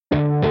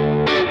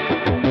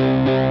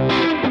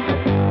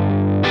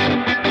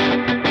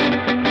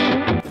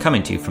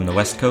Coming to you from the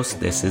West Coast,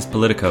 this is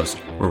Politicoast.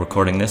 We're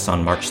recording this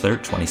on March 3rd,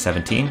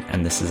 2017,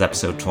 and this is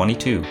episode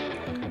 22.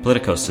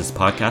 Politicoast is a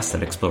podcast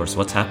that explores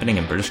what's happening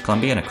in British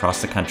Columbia and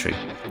across the country.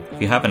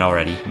 If you haven't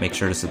already, make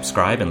sure to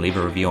subscribe and leave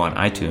a review on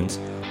iTunes,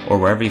 or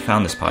wherever you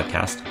found this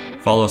podcast.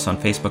 Follow us on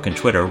Facebook and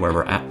Twitter, where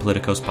we're at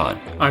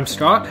PoliticoastPod. I'm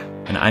Scott.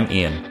 And I'm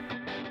Ian.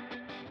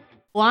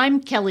 Well, I'm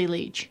Kelly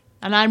Leach,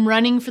 and I'm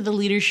running for the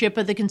leadership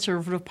of the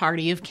Conservative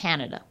Party of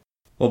Canada.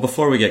 Well,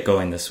 before we get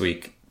going this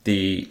week,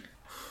 the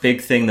big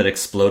thing that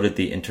exploded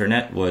the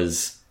internet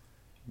was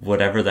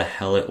whatever the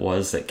hell it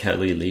was that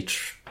Kelly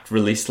Leach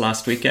released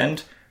last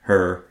weekend.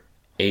 Her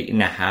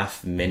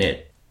 8.5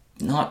 minute,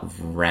 not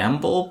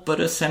ramble, but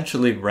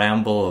essentially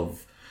ramble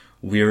of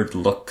weird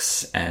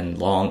looks and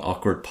long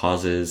awkward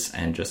pauses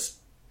and just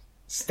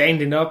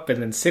standing up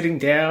and then sitting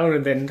down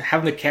and then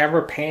having the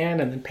camera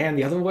pan and then pan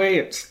the other way.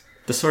 It's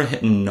the sort of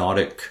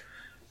hypnotic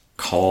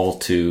call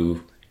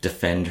to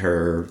defend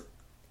her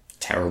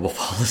terrible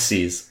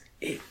policies.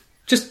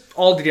 just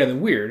altogether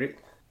weird.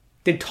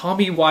 Did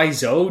Tommy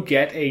Wiseau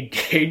get a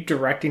gig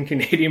directing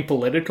Canadian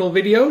political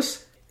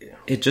videos?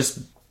 It just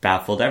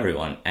baffled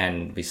everyone,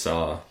 and we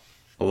saw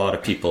a lot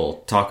of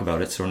people talk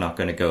about it, so we're not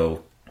going to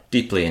go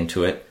deeply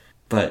into it,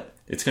 but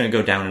it's going to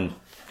go down in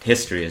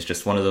history as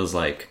just one of those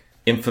like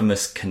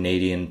infamous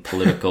Canadian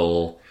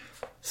political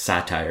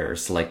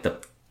satires, like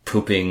the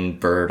pooping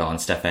bird on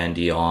Stéphane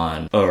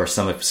Dion, or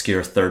some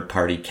obscure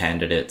third-party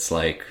candidates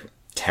like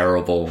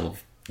terrible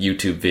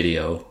YouTube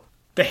video.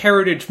 The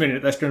Heritage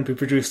Minute that's going to be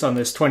produced on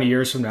this 20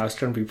 years from now is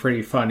going to be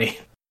pretty funny.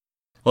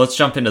 Well, let's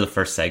jump into the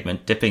first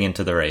segment, dipping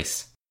into the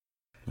race.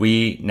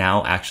 We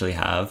now actually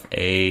have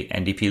a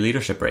NDP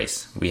leadership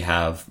race. We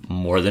have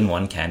more than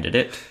one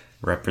candidate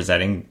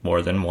representing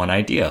more than one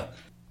idea.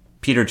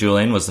 Peter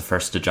Julian was the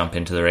first to jump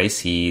into the race.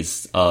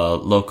 He's a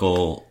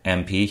local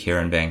MP here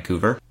in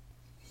Vancouver.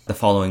 The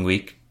following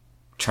week,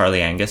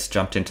 Charlie Angus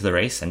jumped into the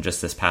race, and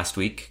just this past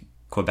week,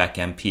 Quebec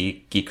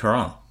MP Guy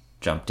Caron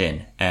jumped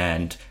in.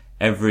 And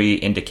every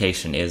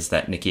indication is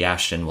that Nikki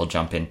Ashton will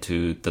jump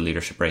into the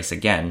leadership race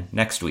again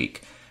next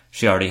week.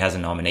 She already has a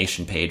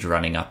nomination page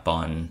running up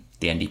on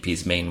the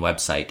NDP's main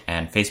website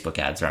and Facebook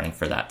ads running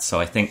for that. So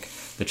I think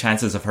the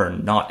chances of her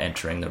not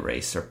entering the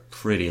race are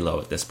pretty low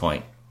at this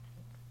point.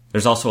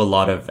 There's also a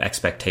lot of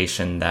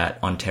expectation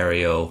that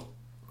Ontario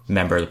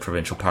member of the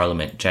provincial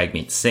parliament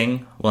Jagmeet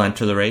Singh will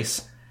enter the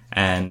race.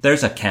 And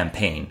there's a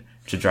campaign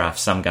to draft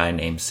some guy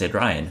named Sid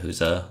Ryan,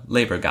 who's a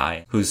Labour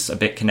guy, who's a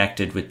bit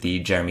connected with the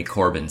Jeremy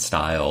Corbyn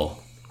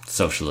style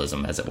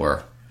socialism, as it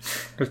were.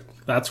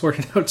 That's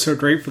working out so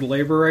great for the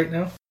Labour right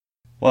now?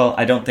 Well,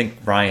 I don't think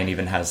Ryan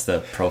even has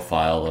the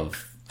profile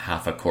of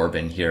half a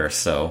Corbyn here,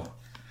 so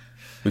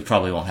we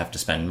probably won't have to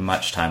spend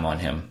much time on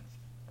him.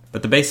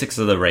 But the basics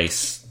of the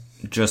race,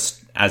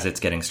 just as it's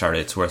getting started,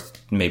 it's worth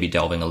maybe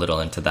delving a little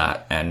into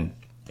that. And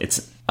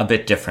it's a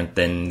bit different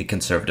than the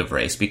Conservative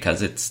race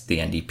because it's the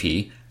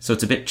NDP, so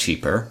it's a bit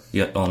cheaper.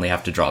 You only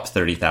have to drop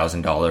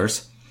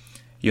 $30,000.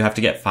 You have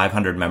to get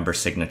 500 member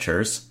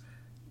signatures,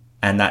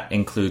 and that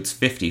includes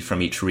 50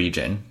 from each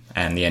region.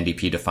 And the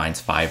NDP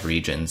defines 5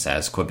 regions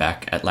as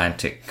Quebec,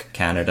 Atlantic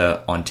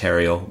Canada,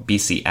 Ontario,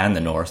 BC and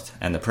the North,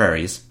 and the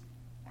Prairies.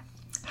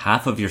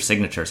 Half of your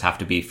signatures have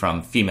to be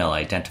from female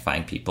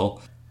identifying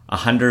people.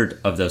 100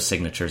 of those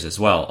signatures as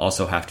well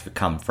also have to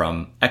come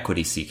from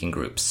equity-seeking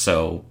groups,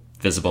 so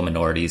visible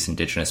minorities,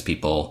 Indigenous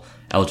people,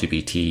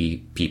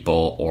 LGBT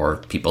people, or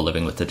people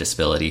living with a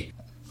disability,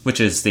 which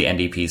is the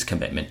NDP's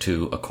commitment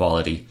to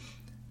equality.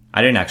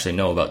 I didn't actually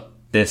know about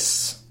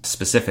this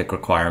specific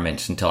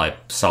requirement until I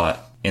saw it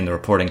in the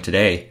reporting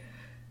today.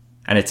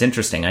 And it's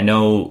interesting. I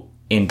know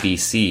in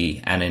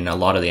BC and in a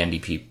lot of the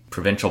NDP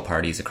provincial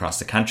parties across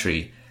the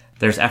country,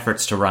 there's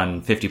efforts to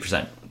run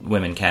 50%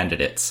 women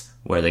candidates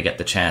where they get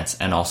the chance,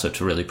 and also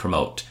to really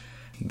promote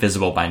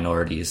visible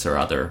minorities or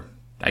other,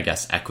 I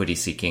guess,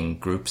 equity-seeking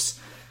groups.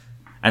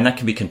 And that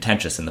can be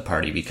contentious in the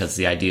party because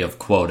the idea of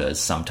quotas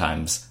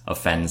sometimes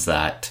offends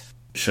that.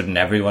 Shouldn't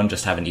everyone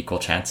just have an equal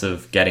chance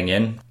of getting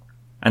in?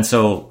 And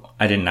so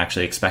I didn't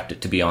actually expect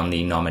it to be on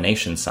the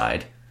nomination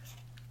side.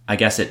 I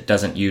guess it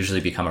doesn't usually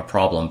become a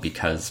problem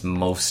because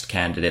most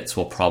candidates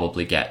will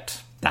probably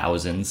get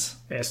thousands.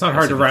 Yeah, it's not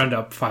hard to round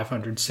up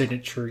 500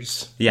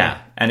 signatures.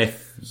 Yeah, and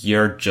if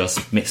you're just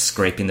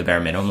scraping the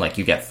bare minimum, like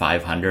you get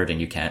 500 and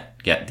you can't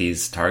get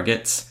these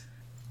targets,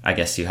 I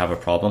guess you have a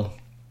problem.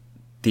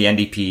 The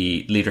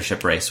NDP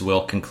leadership race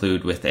will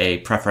conclude with a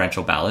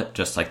preferential ballot,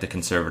 just like the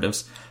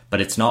Conservatives, but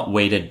it's not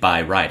weighted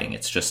by riding.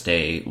 It's just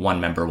a one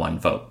member, one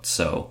vote.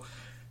 So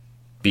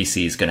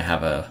BC is going to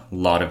have a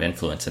lot of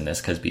influence in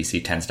this because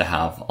BC tends to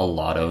have a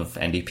lot of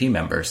NDP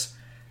members.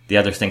 The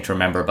other thing to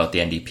remember about the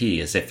NDP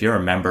is if you're a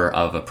member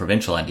of a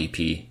provincial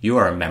NDP, you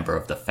are a member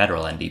of the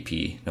federal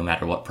NDP, no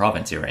matter what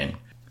province you're in,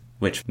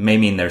 which may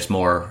mean there's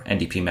more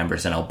NDP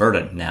members in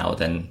Alberta now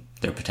than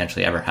there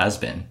potentially ever has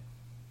been.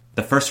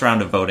 The first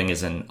round of voting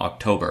is in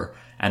October,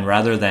 and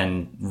rather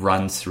than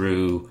run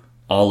through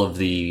all of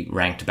the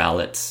ranked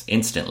ballots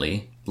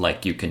instantly,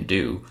 like you can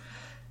do,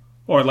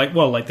 or like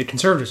the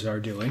Conservatives are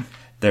doing,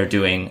 they're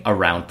doing a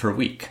round per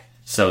week.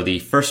 So the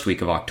first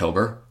week of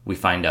October, we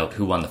find out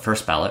who won the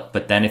first ballot,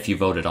 but then if you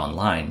voted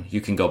online, you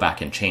can go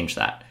back and change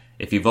that.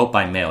 If you vote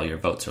by mail, your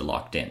votes are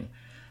locked in.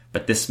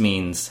 But this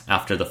means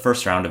after the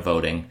first round of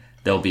voting,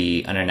 there'll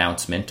be an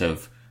announcement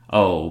of,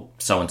 oh,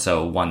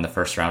 so-and-so won the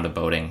first round of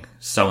voting,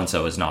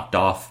 so-and-so is knocked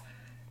off.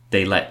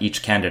 They let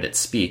each candidate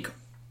speak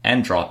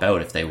and drop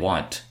out if they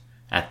want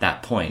at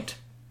that point.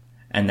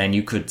 And then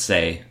you could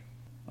say,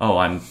 oh,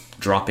 I'm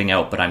dropping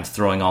out, but I'm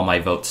throwing all my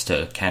votes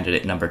to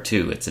candidate number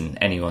 2. It's an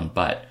anyone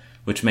but,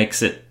 which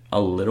makes it a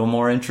little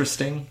more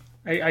interesting.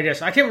 I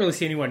guess I can't really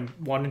see anyone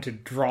wanting to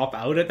drop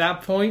out at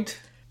that point.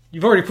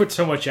 You've already put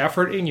so much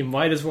effort in, you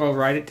might as well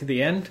ride it to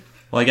the end.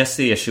 Well, I guess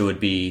the issue would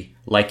be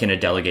like in a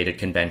delegated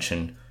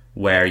convention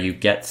where you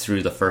get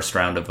through the first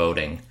round of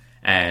voting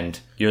and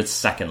you're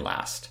second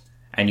last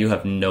and you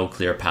have no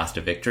clear path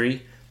to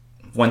victory.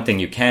 One thing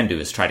you can do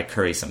is try to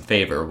curry some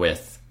favor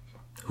with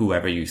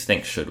whoever you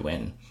think should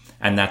win.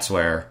 And that's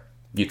where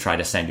you try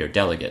to send your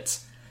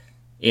delegates.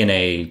 In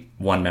a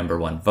one-member,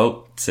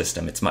 one-vote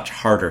system, it's much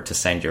harder to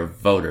send your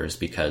voters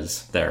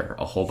because they're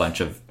a whole bunch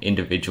of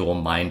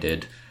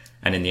individual-minded,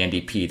 and in the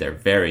NDP, they're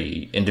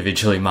very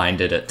individually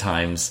minded at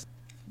times,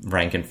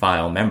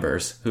 rank-and-file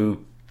members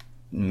who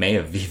may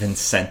have even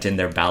sent in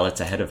their ballots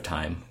ahead of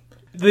time.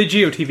 The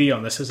GOTV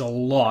on this is a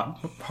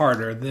lot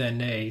harder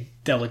than a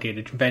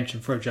delegated convention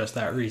for just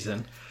that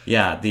reason.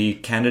 Yeah, the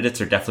candidates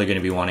are definitely going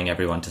to be wanting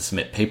everyone to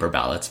submit paper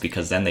ballots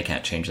because then they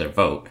can't change their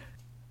vote.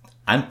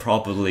 I'm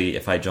probably,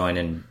 if I join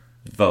and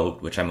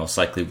vote, which I most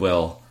likely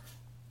will,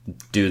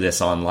 do this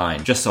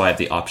online, just so I have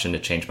the option to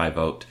change my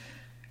vote.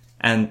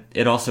 And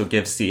it also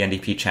gives the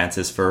NDP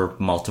chances for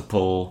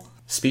multiple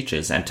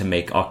speeches and to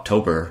make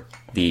October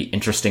the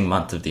interesting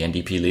month of the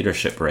NDP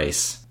leadership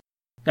race.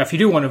 Now, if you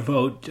do want to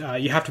vote,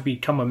 you have to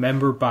become a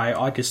member by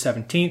August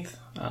 17th.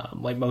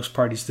 Like most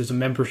parties, there's a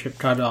membership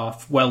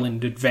cutoff well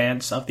in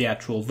advance of the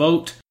actual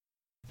vote.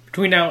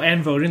 Between now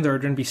and voting, there are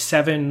going to be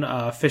 7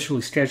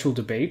 officially scheduled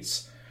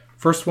debates.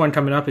 First one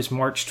coming up is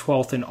March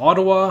 12th in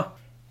Ottawa,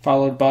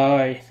 followed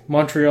by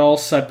Montreal,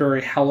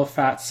 Sudbury,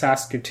 Halifax,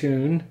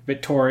 Saskatoon,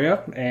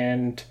 Victoria,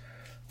 and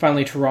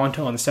finally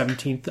Toronto on the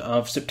 17th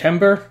of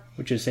September,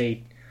 which is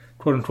a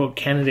quote-unquote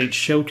candidate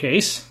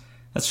showcase.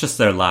 That's just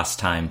their last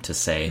time to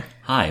say,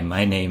 hi,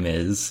 my name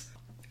is...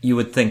 You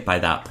would think by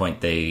that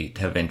point they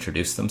have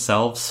introduced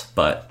themselves,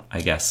 but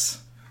I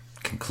guess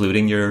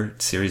concluding your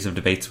series of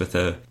debates with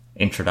a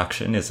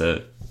introduction is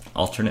a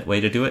alternate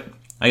way to do it.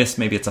 I guess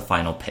maybe it's a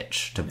final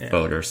pitch to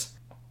voters.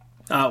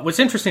 What's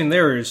interesting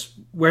there is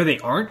where they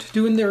aren't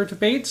doing their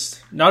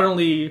debates. Not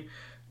only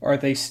are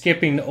they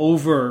skipping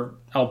over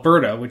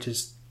Alberta, which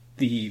is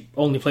the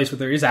only place where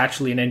there is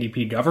actually an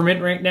NDP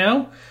government right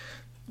now,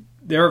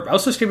 they're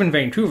also skipping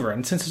Vancouver.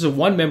 And since it's a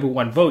one-member,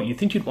 one-vote, you'd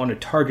think you'd want to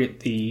target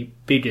the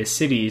biggest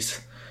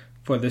cities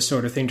for this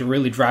sort of thing to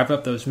really drive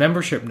up those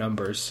membership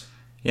numbers.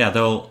 Yeah,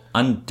 there'll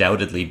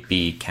undoubtedly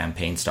be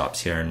campaign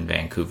stops here in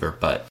Vancouver,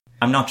 but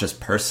I'm not just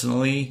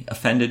personally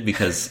offended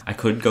because I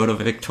could go to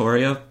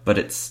Victoria,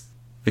 but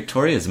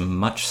Victoria is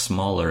much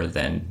smaller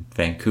than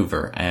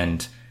Vancouver,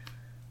 and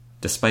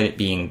despite it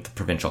being the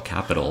provincial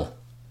capital,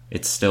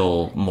 it's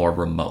still more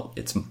remote.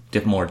 It's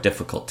more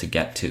difficult to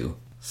get to.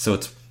 So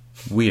it's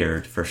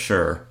weird for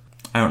sure.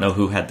 I don't know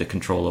who had the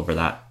control over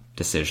that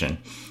decision.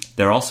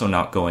 They're also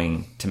not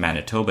going to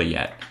Manitoba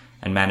yet,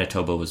 and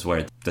Manitoba was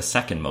where the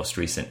second most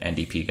recent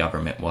NDP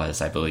government was,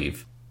 I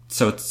believe.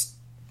 So it's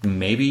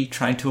maybe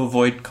trying to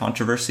avoid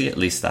controversy. At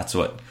least that's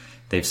what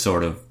they've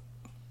sort of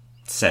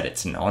said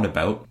it's not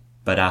about.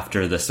 But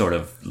after the sort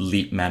of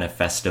LEAP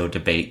manifesto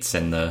debates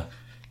and the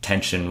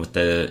tension with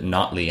the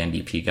Notley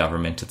NDP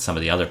government and some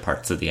of the other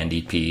parts of the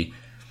NDP,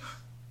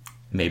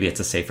 maybe it's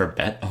a safer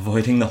bet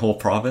avoiding the whole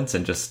province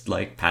and just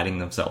like patting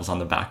themselves on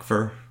the back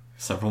for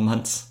several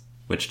months,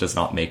 which does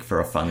not make for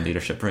a fun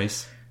leadership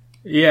race.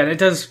 Yeah, and it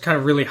does kind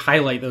of really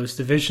highlight those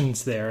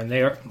divisions there, and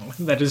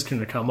that is going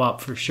to come up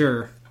for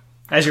sure.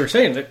 As you were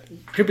saying, there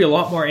could be a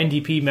lot more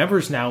NDP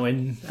members now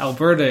in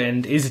Alberta,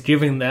 and is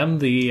giving them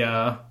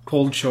the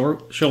cold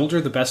shoulder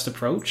the best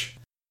approach?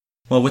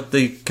 Well, with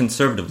the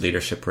Conservative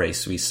leadership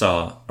race, we've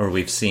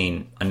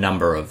seen a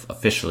number of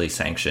officially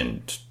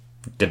sanctioned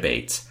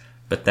debates,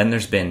 but then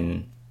there's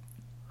been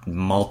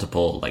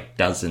multiple, like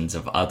dozens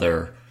of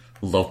other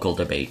local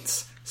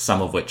debates,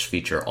 some of which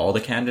feature all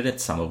the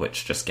candidates, some of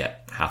which just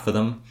get half of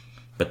them.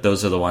 But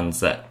those are the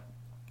ones that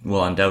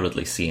we'll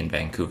undoubtedly see in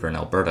Vancouver and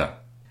Alberta.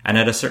 And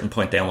at a certain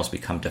point, they almost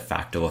become de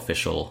facto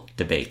official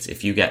debates.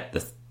 If you get the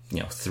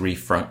 3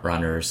 front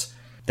runners,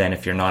 then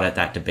if you're not at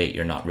that debate,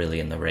 you're not really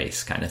in the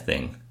race kind of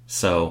thing.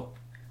 So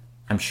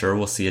I'm sure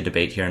we'll see a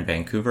debate here in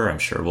Vancouver. I'm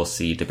sure we'll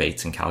see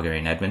debates in Calgary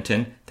and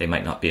Edmonton. They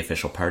might not be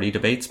official party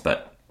debates,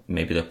 but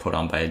maybe they're put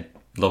on by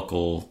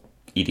local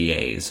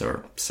EDAs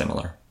or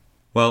similar.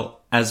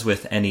 Well, as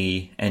with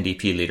any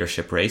NDP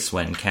leadership race,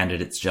 when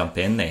candidates jump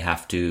in, they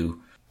have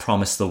to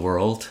promise the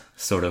world,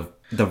 sort of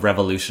the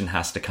revolution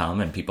has to come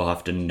and people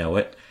have to know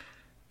it.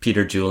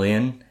 Peter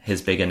Julian,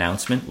 his big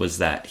announcement was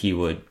that he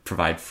would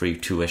provide free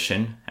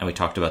tuition, and we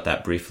talked about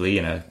that briefly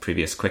in a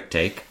previous quick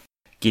take.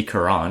 Guy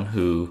Caron,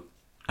 who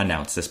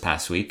announced this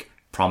past week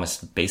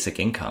promised basic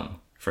income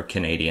for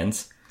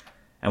Canadians.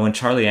 And when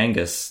Charlie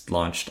Angus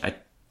launched, I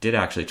did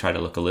actually try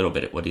to look a little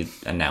bit at what he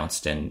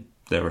announced, and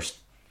there were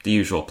the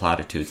usual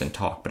platitudes and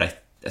talk.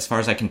 But as far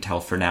as I can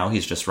tell for now,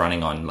 he's just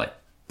running on, like,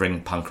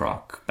 bring punk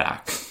rock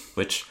back,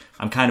 which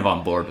I'm kind of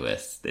on board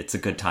with. It's a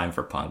good time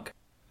for punk.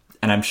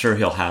 And I'm sure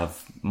he'll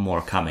have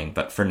more coming,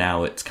 but for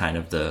now it's kind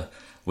of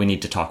we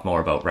need to talk more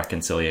about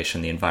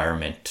reconciliation, the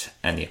environment,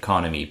 and the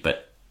economy,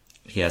 but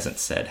he hasn't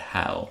said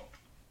how.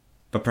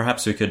 But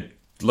perhaps we could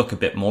look a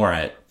bit more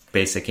at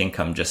basic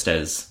income, just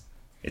as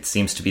it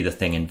seems to be the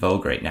thing in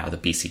vogue right now. The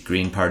BC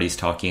Green Party's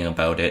talking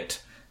about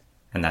it,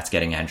 and that's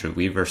getting Andrew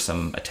Weaver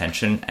some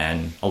attention,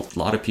 and a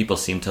lot of people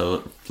seem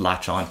to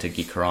latch on to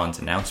Guy Caron's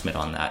announcement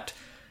on that.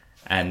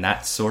 And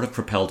that sort of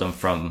propelled him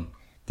from,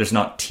 there's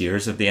not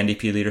tiers of the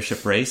NDP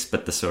leadership race,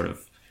 but the sort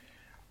of,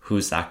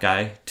 who's that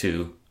guy,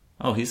 to,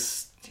 oh,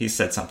 he's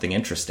said something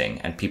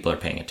interesting and people are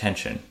paying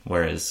attention.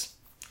 Whereas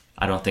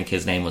I don't think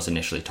his name was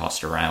initially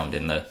tossed around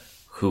in the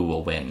who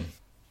will win.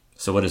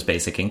 So what is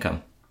basic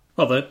income?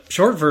 Well, the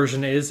short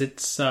version is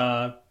it's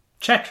a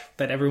check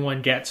that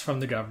everyone gets from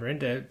the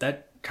government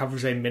that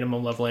covers a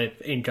minimum level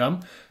of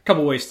income. A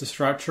couple ways to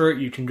structure it.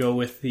 You can go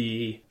with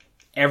the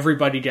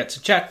everybody gets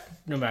a check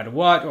no matter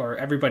what, or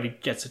everybody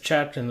gets a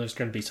check and there's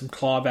going to be some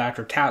clawback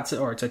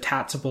or it's a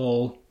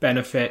taxable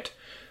benefit.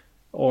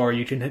 Or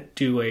you can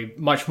do a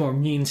much more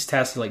means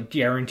test, like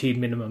guaranteed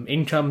minimum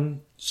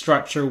income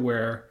structure,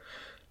 where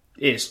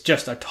it's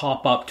just a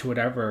top up to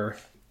whatever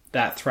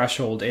that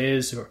threshold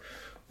is, or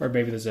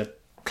maybe there's a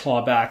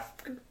clawback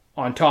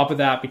on top of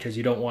that because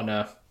you don't want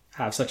to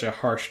have such a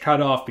harsh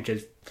cutoff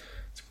because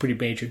it's pretty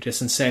major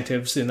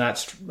disincentives in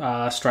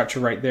that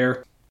structure right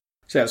there.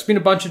 So yeah, it's been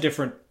a bunch of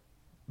different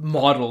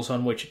models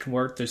on which it can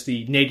work. There's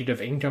the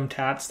negative income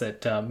tax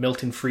that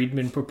Milton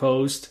Friedman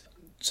proposed.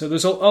 So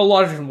there's a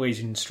lot of different ways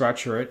you can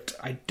structure it.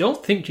 I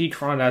don't think Guy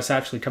Caron has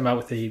actually come out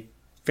with a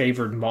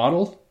favored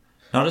model.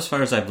 Not as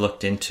far as I've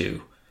looked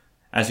into.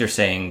 As you're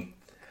saying,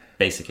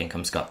 basic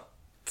income's got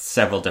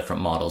several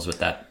different models with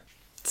that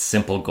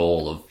simple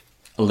goal of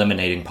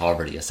eliminating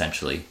poverty,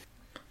 essentially.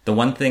 The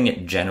one thing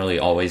it generally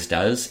always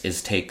does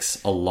is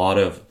takes a lot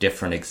of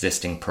different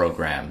existing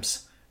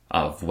programs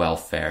of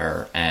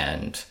welfare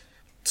and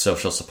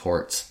social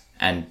supports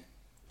and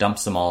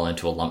dumps them all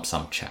into a lump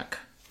sum check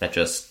that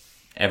just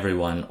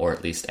everyone, or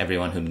at least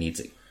everyone who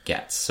needs it,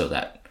 gets, so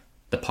that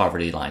the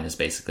poverty line is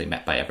basically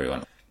met by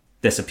everyone.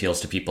 This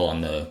appeals to people on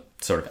the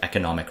sort of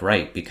economic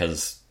right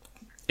because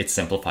it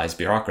simplifies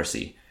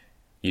bureaucracy.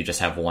 You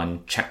just have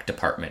one check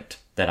department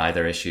that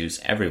either issues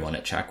everyone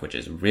a check, which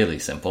is really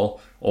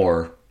simple,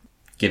 or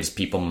gives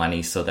people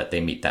money so that they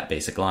meet that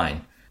basic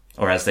line.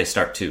 Or as they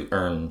start to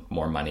earn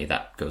more money,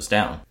 that goes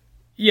down.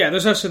 Yeah,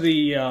 there's also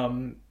the,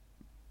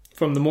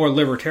 from the more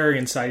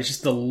libertarian side, it's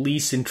just the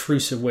least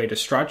intrusive way to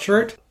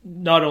structure it.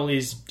 Not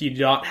only do you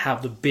not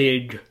have the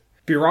big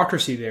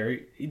bureaucracy there,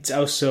 it's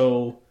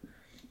also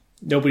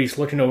nobody's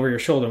looking over your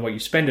shoulder on what you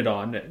spend it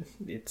on.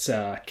 It's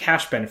a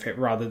cash benefit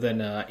rather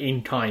than an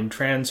in-kind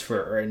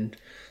transfer. And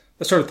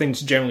that sort of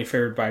thing's generally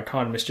favored by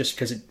economists just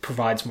because it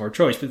provides more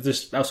choice. But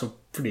there's also a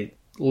pretty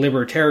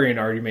libertarian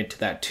argument to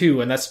that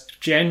too. And that's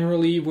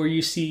generally where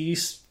you see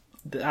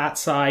that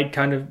side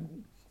kind of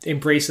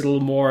embrace it a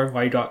little more.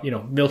 I got,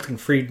 Milton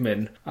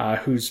Friedman,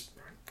 who's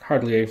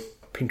hardly a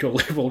pinko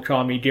liberal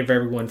commie, give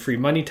everyone free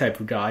money type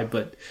of guy.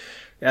 But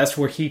that's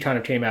where he kind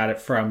of came at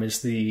it from,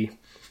 is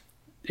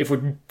if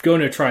we're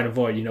going to try and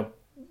avoid,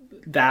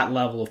 that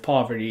level of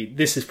poverty,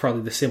 this is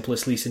probably the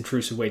simplest, least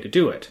intrusive way to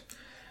do it.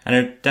 And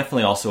it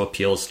definitely also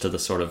appeals to the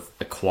sort of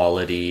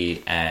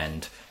equality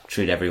and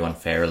treat everyone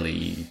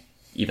fairly,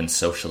 even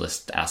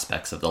socialist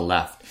aspects of the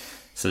left.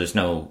 So there's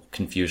no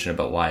confusion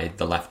about why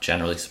the left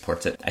generally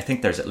supports it. I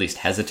think there's at least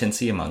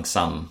hesitancy among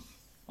some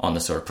on the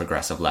sort of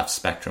progressive left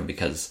spectrum,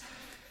 because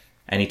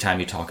anytime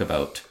you talk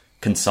about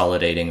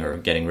consolidating or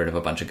getting rid of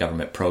a bunch of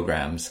government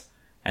programs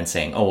and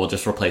saying, oh, we'll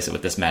just replace it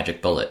with this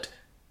magic bullet,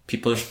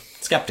 people are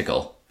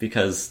skeptical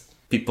because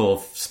people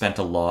have spent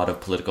a lot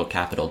of political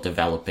capital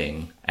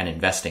developing and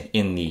investing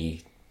in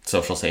the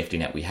social safety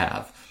net we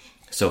have.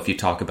 So if you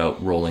talk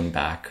about rolling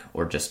back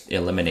or just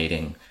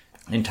eliminating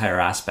entire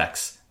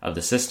aspects of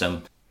the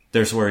system,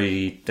 there's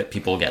worry that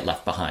people get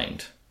left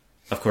behind.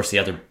 Of course, the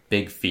other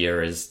big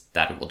fear is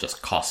that it will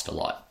just cost a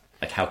lot.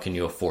 Like, how can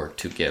you afford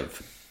to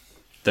give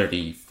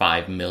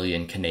 35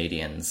 million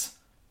Canadians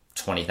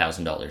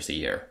 $20,000 a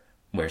year?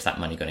 Where's that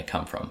money going to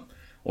come from?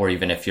 Or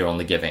even if you're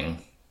only giving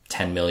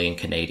 10 million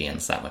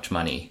Canadians that much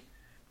money,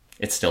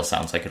 it still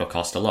sounds like it'll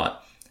cost a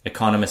lot.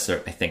 Economists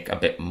are, I think, a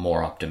bit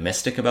more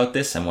optimistic about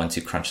this, and once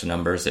you crunch the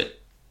numbers,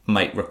 it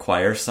might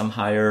require some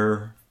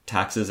higher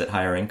taxes at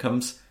higher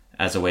incomes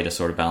as a way to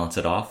sort of balance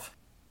it off.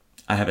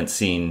 I haven't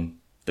seen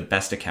the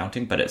best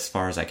accounting, but as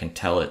far as I can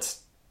tell,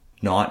 it's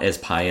not as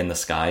pie in the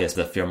sky as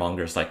the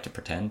fearmongers like to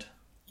pretend.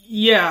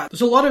 Yeah,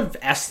 there's a lot of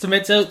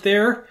estimates out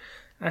there.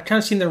 I've kind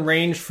of seen them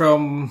range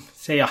from,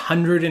 say,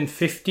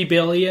 150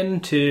 billion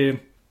to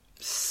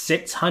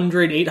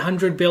 600,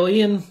 800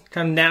 billion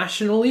kind of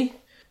nationally.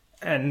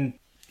 And,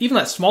 even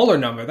that smaller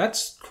number,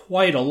 that's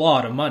quite a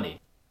lot of money.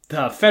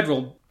 The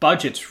federal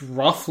budget's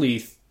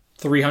roughly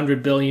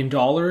 $300 billion,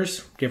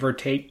 give or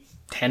take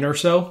 10 or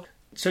so.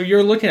 So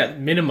you're looking at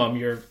minimum,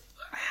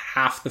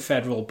 half the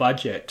federal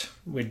budget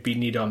would be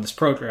needed on this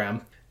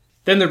program.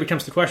 Then there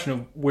becomes the question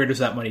of where does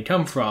that money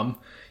come from,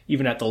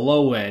 even at the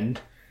low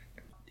end.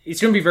 It's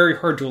going to be very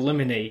hard to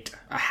eliminate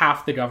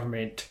half the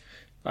government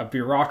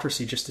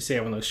bureaucracy just to say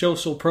on those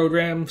social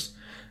programs.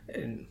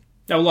 And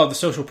now a lot of the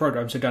social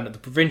programs are done at the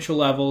provincial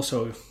level,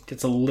 so it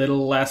gets a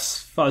little less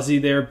fuzzy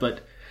there,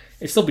 but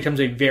it still becomes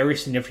a very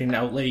significant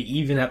outlay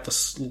even at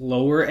the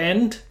lower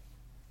end.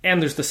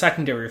 And there's the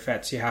secondary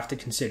effects you have to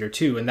consider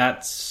too, and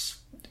that's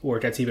where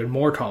it gets even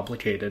more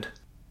complicated.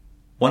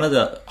 One of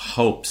the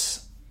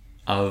hopes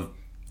of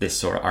this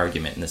sort of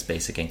argument and this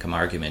basic income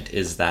argument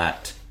is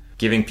that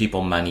giving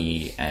people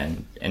money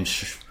and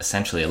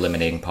essentially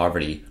eliminating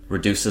poverty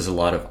reduces a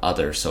lot of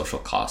other social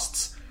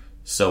costs.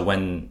 So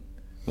when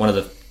one of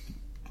the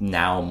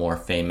now more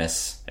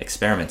famous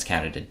experiments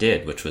Canada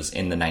did, which was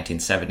in the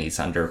 1970s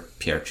under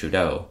Pierre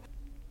Trudeau,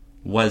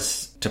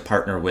 was to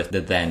partner with the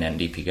then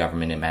NDP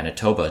government in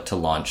Manitoba to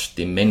launch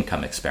the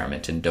Mincome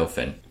experiment in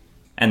Dauphin.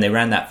 And they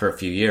ran that for a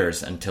few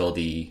years until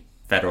the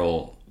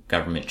federal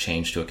government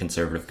changed to a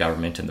conservative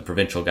government and the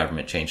provincial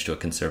government changed to a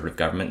conservative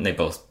government, and they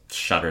both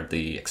shuttered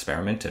the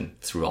experiment and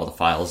threw all the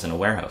files in a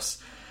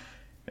warehouse.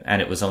 And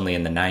it was only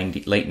in the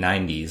late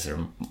 90s,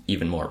 or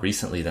even more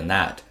recently than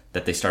that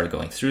they started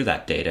going through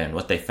that data, and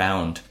what they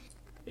found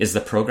is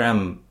the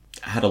program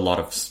had a lot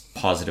of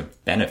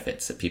positive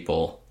benefits that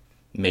people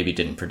maybe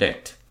didn't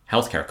predict.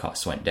 Healthcare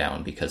costs went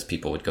down because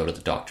people would go to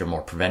the doctor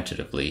more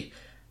preventatively.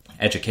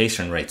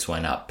 Education rates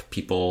went up.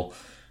 People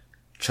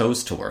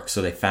chose to work.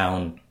 So they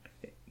found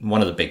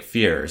one of the big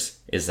fears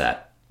is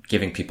that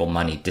giving people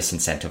money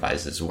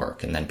disincentivizes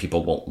work, and then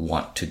people won't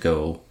want to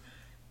go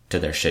to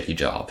their shitty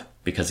job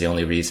because the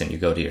only reason you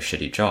go to your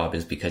shitty job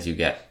is because you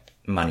get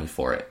money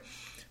for it.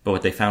 But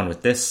what they found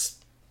with this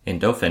in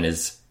Dauphin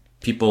is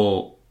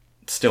people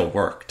still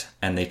worked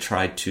and they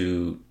tried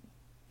to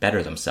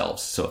better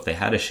themselves. So if they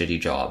had a shitty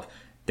job,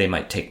 they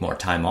might take more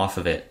time off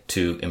of it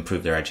to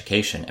improve their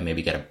education and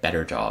maybe get a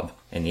better job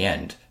in the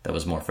end that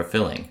was more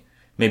fulfilling.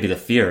 Maybe the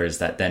fear is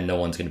that then no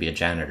one's going to be a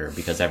janitor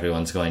because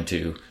everyone's going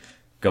to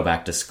go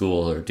back to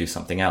school or do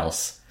something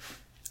else.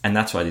 And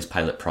that's why these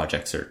pilot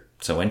projects are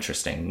so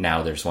interesting.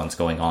 Now there's ones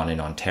going on in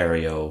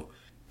Ontario,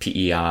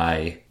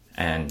 PEI,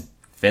 and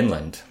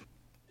Finland.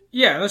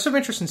 Yeah, there's some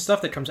interesting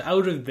stuff that comes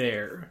out of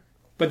there.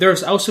 But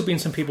there's also been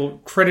some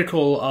people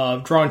critical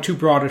of drawing too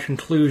broad a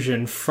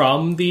conclusion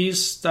from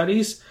these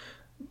studies.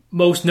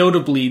 Most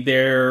notably,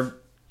 they're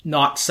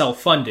not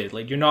self-funded.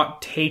 Like, you're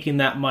not taking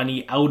that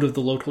money out of the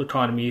local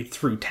economy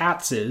through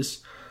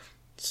taxes.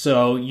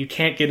 So you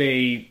can't get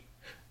a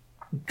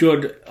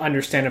good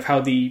understanding of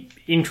how the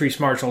increased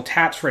marginal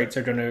tax rates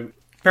are going to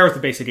compare with the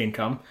basic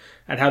income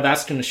and how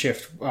that's going to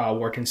shift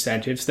work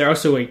incentives. They're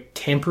also a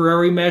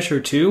temporary measure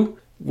too,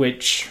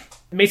 which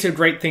makes it a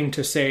great thing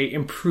to say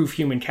improve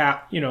your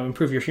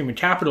human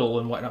capital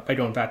and whatnot by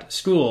going back to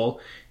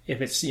school.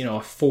 If it's, a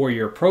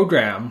 4-year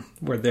program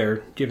where they're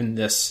given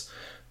this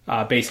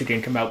basic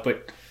income out,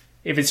 but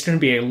if it's going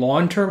to be a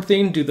long-term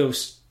thing, do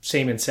those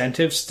same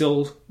incentives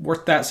still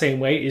work that same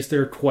way? Is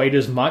there quite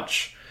as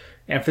much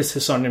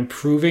emphasis on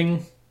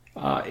improving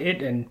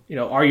it? And,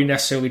 are you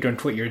necessarily going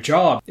to quit your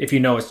job if you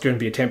know it's going to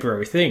be a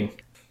temporary thing?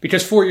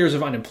 Because 4 years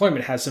of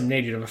unemployment has some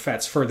negative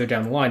effects further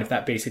down the line if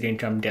that basic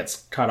income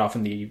gets cut off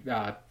and the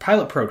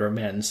pilot program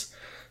ends.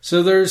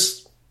 So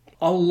there's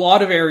a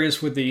lot of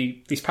areas where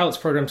these pilots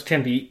programs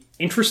can be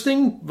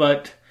interesting,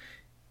 but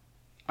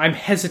I'm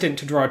hesitant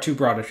to draw too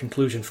broad a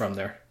conclusion from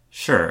there.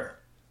 Sure.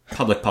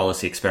 Public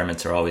policy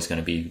experiments are always going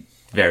to be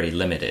very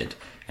limited,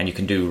 and you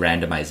can do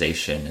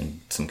randomization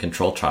and some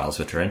control trials,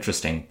 which are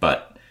interesting,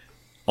 but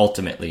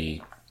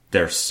ultimately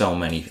there are so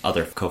many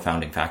other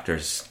co-founding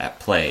factors at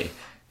play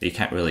that you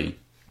can't really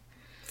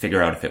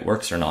figure out if it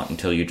works or not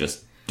until you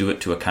just do it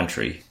to a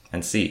country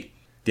and see.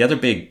 The other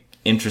big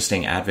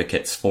interesting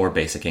advocates for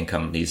basic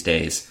income these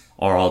days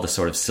are all the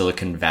sort of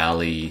Silicon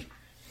Valley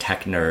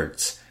tech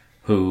nerds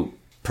who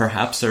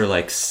perhaps are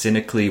like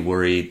cynically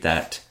worried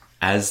that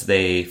as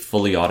they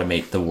fully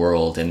automate the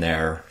world in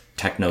their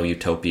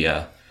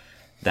techno-utopia,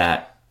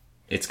 that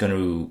it's going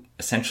to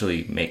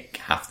essentially make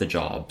half the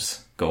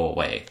jobs go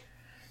away.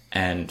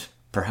 And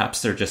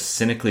perhaps they're just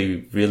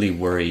cynically really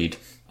worried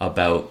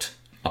about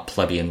a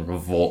plebeian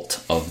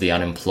revolt of the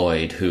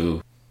unemployed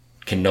who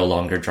can no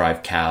longer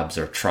drive cabs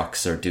or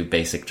trucks or do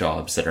basic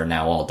jobs that are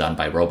now all done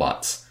by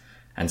robots.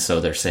 And so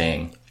they're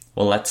saying,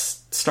 well,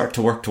 let's start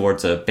to work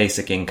towards a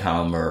basic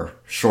income or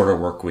shorter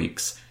work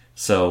weeks.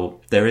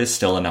 So there is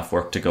still enough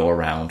work to go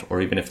around,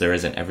 or even if there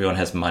isn't, everyone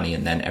has money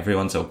and then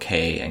everyone's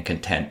okay and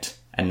content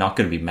and not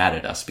going to be mad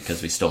at us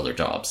because we stole their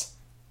jobs.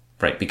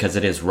 Right? Because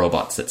it is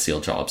robots that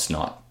steal jobs,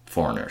 not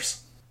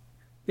foreigners.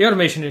 The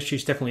automation issue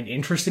is definitely an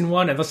interesting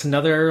one, and that's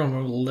another I'm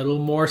a little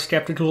more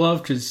skeptical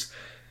of, because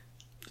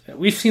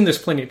we've seen this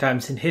plenty of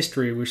times in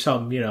history where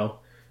some,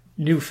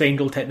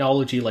 newfangled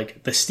technology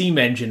like the steam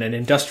engine and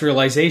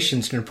industrialization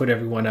is going to put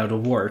everyone out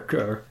of work.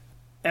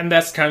 And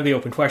that's kind of the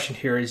open question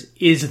here is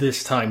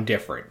this time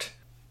different?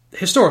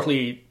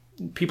 Historically,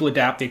 people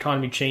adapt, the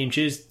economy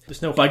changes.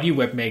 There's no buggy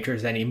web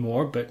makers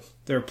anymore, but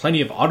there are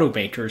plenty of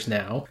automakers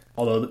now,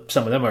 although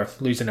some of them are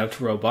losing out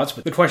to robots.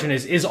 But the question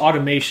is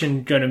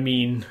automation going to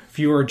mean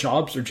fewer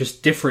jobs or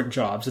just different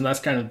jobs? And that's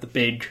kind of the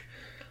big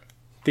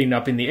thing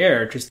up in the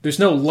air. Just there's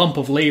no lump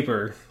of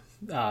labor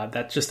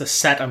that's just a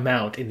set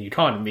amount in the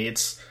economy.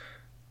 It's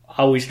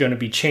always going to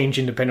be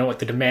changing depending on what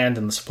the demand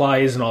and the supply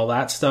is and all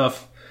that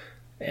stuff.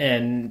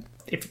 And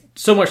if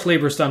so much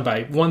labor is done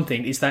by one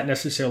thing, is that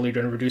necessarily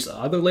going to reduce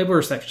other labor, or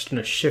is that just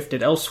going to shift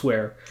it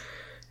elsewhere?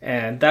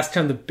 And that's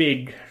kind of the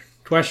big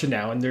question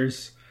now. And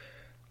there's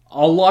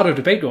a lot of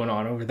debate going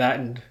on over that,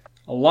 and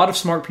a lot of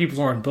smart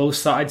people are on both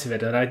sides of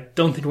it. And I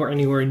don't think we're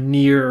anywhere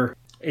near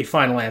a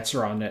final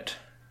answer on it,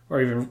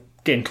 or even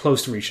getting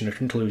close to reaching a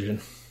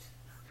conclusion.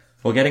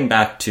 Well, getting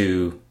back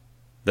to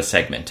the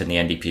segment and the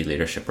NDP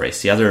leadership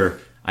race, the other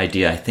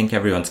idea I think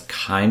everyone's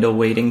kind of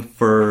waiting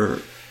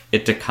for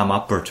it to come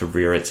up or to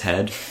rear its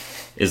head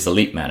is the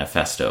LEAP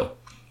Manifesto.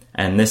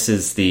 And this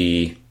is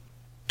the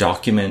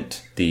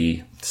document,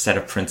 the set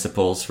of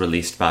principles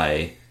released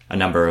by a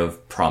number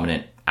of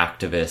prominent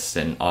activists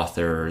and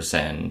authors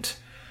and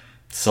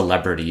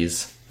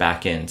celebrities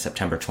back in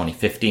September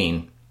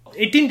 2015.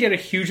 It didn't get a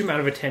huge amount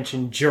of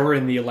attention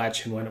during the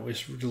election when it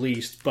was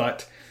released,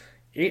 but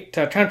it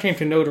kind of came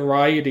to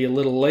notoriety a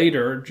little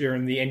later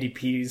during the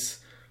NDP's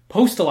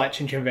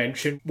post-election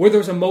convention, where there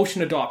was a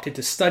motion adopted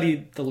to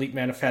study the LEAP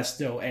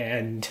Manifesto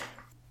and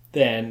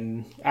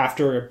then,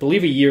 after, I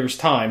believe, a year's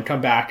time, come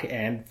back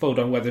and vote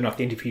on whether or not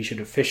the NDP should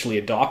officially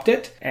adopt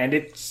it. And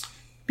it's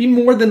been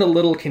more than a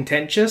little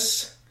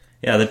contentious.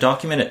 Yeah, the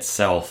document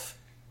itself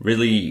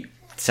really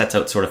sets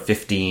out sort of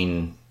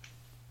 15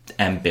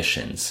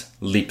 ambitions,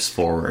 leaps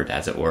forward,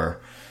 as it were.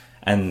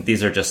 And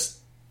these are just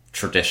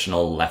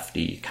traditional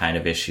lefty kind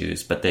of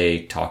issues, but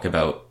they talk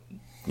about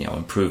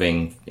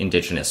improving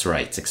Indigenous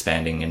rights,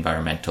 expanding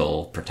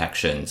environmental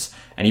protections,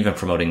 and even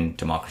promoting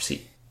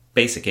democracy.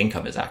 Basic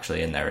income is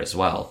actually in there as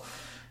well,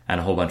 and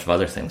a whole bunch of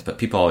other things. But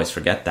people always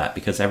forget that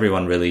because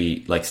everyone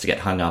really likes to get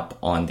hung up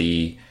on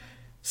the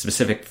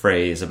specific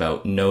phrase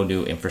about no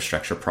new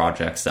infrastructure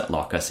projects that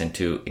lock us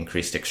into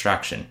increased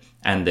extraction,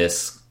 and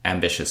this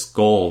ambitious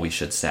goal we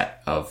should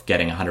set of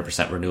getting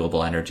 100%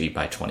 renewable energy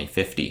by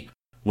 2050.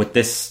 What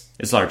this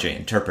is largely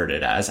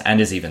interpreted as,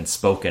 and is even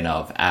spoken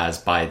of as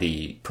by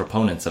the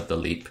proponents of the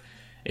LEAP,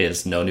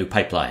 is no new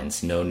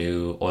pipelines, no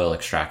new oil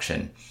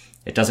extraction.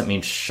 It doesn't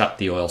mean shut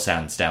the oil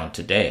sands down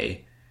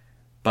today,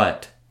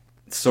 but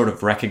sort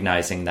of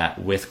recognizing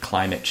that with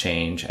climate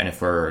change, and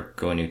if we're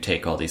going to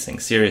take all these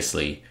things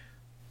seriously,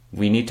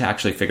 we need to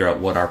actually figure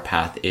out what our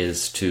path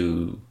is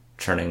to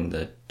turning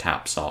the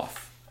taps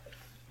off,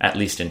 at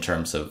least in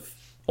terms of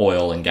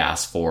oil and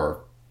gas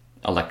for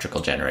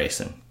electrical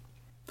generation.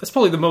 That's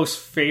probably the most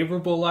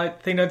favorable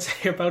thing I'd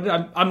say about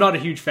it. I'm not a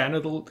huge fan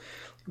of the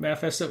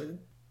manifesto. It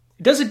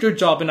does a good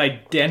job in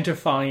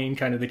identifying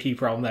kind of the key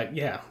problem that,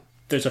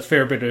 there's a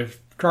fair bit of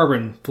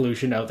carbon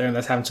pollution out there and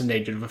that's having some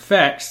negative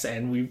effects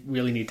and we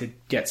really need to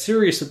get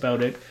serious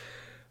about it.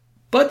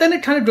 But then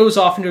it kind of goes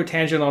off into a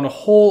tangent on a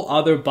whole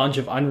other bunch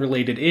of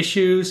unrelated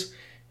issues.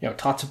 It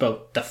talks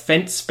about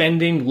defense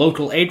spending,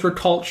 local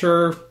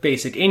agriculture,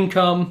 basic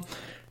income,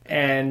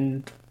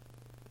 and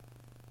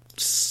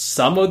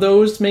some of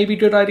those may be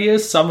good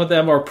ideas. Some of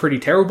them are pretty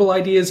terrible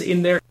ideas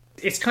in there.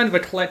 It's kind of a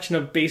collection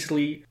of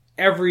basically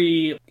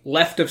every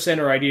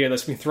left-of-center idea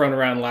that's been thrown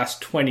around the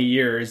last 20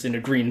 years in a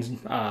green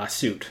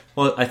suit.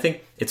 Well, I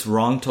think it's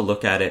wrong to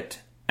look at it,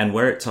 and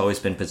where it's always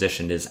been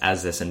positioned is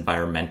as this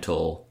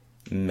environmental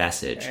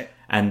message.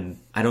 And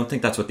I don't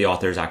think that's what the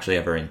authors actually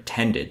ever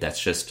intended.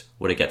 That's just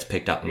what it gets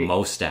picked up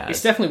most as.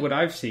 It's definitely what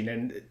I've seen,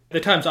 and the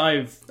times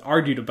I've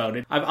argued about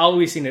it, I've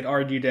always seen it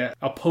argued at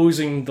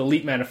opposing the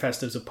LEAP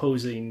Manifesto as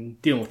opposing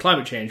dealing with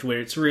climate change, where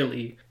it's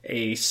really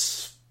a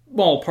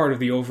small part of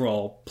the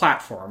overall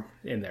platform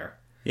in there.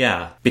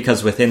 Yeah,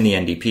 because within the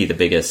NDP, the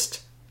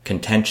biggest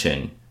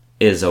contention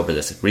is over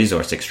this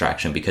resource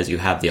extraction, because you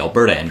have the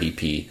Alberta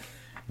NDP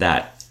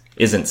that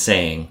isn't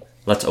saying,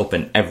 let's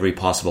open every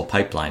possible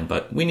pipeline,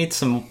 but we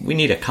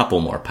need a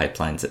couple more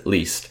pipelines at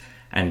least,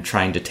 and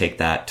trying to take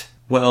that,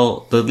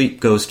 well, the leap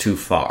goes too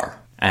far.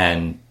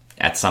 And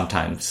at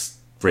sometimes,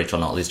 Rachel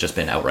Notley's just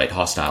been outright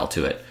hostile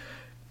to it,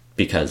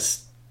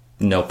 because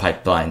no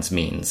pipelines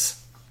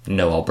means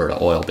no Alberta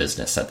oil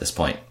business at this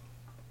point.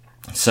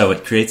 So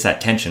it creates that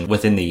tension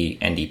within the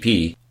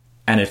NDP,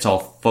 and it's all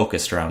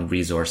focused around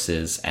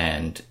resources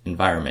and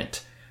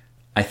environment.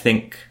 I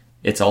think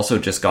it's also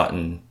just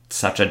gotten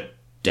such a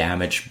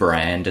damaged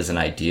brand as an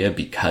idea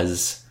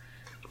because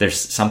there's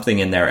something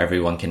in there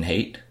everyone can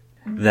hate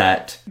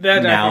that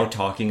now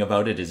talking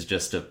about it is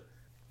just a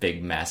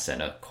big mess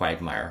and a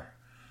quagmire.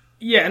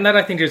 Yeah, and that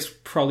I think is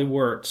probably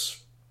where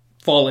it's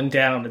fallen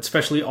down,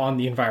 especially on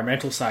the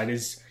environmental side,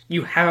 is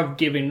you have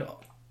given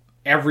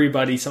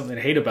everybody something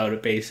to hate about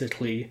it,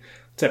 basically,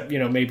 except,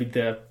 maybe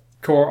the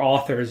core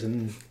authors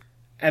and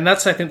And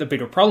that's, I think, the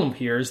bigger problem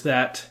here is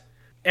that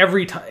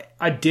every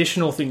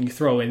additional thing you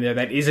throw in there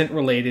that isn't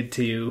related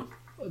to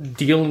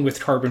dealing with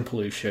carbon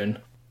pollution,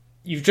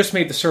 you've just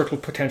made the circle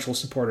of potential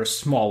supporters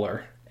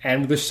smaller.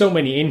 And there's so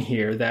many in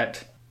here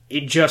that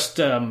it just,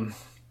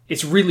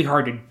 it's really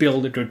hard to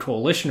build a good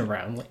coalition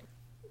around. Like,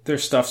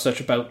 there's stuff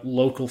such about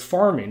local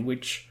farming,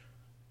 which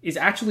is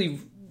actually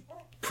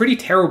pretty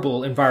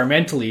terrible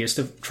environmentally, is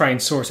to try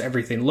and source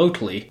everything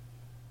locally.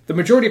 The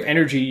majority of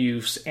energy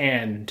use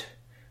and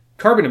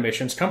carbon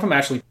emissions come from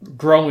actually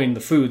growing the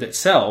food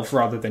itself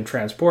rather than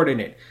transporting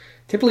it.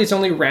 Typically it's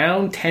only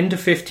around 10 to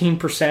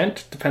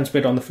 15%, depends a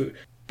bit on the food.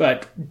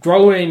 But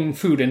growing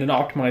food in an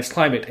optimized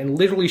climate and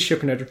literally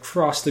shipping it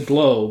across the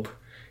globe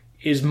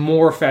is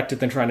more effective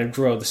than trying to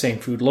grow the same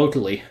food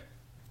locally.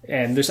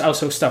 And there's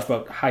also stuff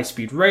about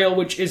high-speed rail,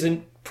 which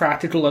isn't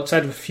practical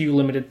outside of a few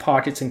limited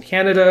pockets in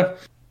Canada.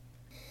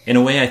 In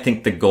a way, I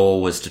think the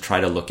goal was to try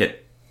to look at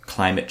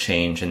climate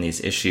change and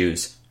these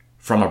issues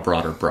from a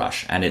broader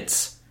brush. And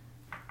it's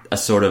a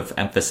sort of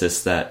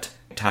emphasis that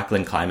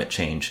tackling climate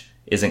change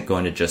isn't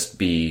going to just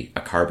be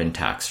a carbon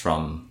tax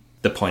from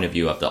the point of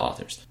view of the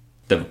authors.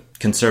 The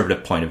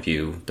conservative point of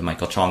view, the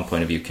Michael Chong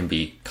point of view, can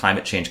be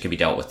climate change can be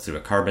dealt with through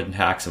a carbon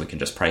tax, and we can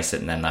just price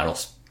it and then that'll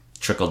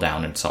trickle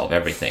down and solve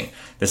everything.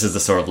 This is the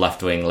sort of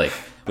left-wing, like,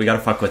 we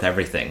gotta fuck with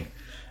everything.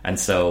 And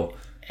so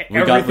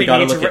we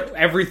gotta look at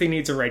everything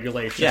needs a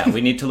regulation. Yeah,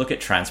 we need to look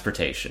at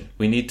transportation.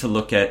 We need to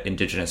look at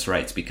Indigenous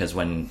rights, because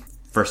when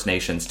First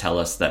Nations tell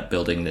us that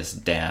building this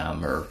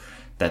dam or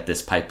that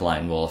this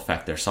pipeline will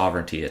affect their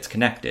sovereignty, it's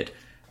connected.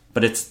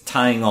 But it's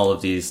tying all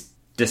of these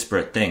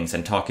disparate things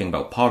and talking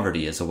about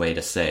poverty as a way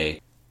to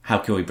say, how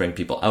can we bring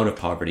people out of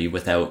poverty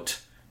without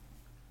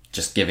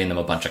just giving them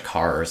a bunch of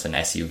cars and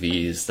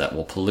SUVs that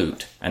will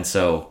pollute? And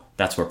so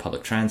that's where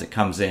public transit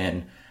comes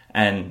in.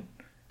 And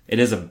it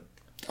is a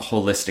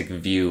holistic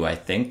view, I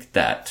think,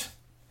 that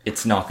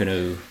it's not going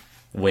to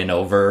win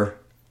over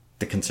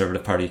the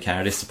Conservative Party of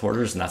Canada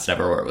supporters, and that's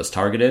never where it was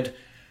targeted.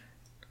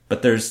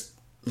 But there's,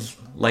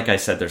 like I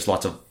said, there's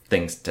lots of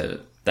things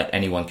that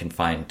anyone can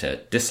find to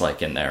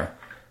dislike in there.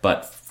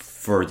 But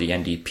for the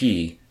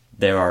NDP,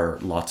 there are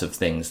lots of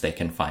things they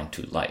can find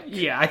to like.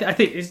 Yeah, I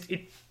think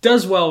it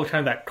does well with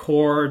kind of that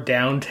core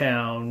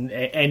downtown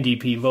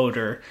NDP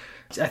voter.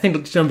 I think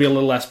it's going to be a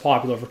little less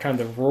popular for kind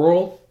of the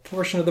rural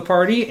portion of the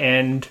party,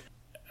 and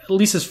at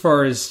least as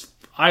far as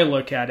I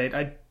look at it,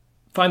 I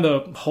find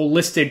the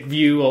holistic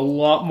view a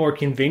lot more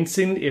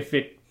convincing if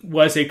it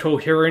was a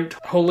coherent,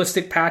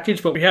 holistic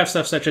package. But we have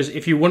stuff such as,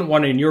 if you wouldn't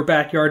want it in your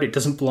backyard, it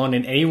doesn't belong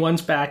in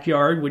anyone's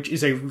backyard, which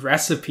is a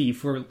recipe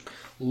for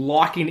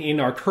locking in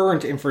our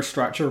current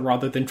infrastructure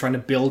rather than trying to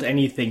build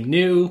anything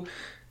new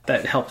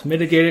that helps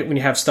mitigate it. When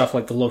you have stuff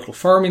like the local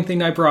farming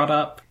thing I brought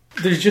up,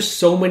 there's just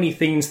so many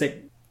things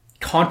that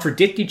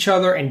contradict each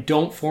other and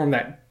don't form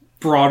that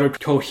broader,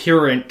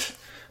 coherent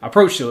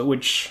approach to it,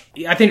 which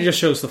I think it just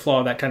shows the flaw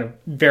of that kind of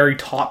very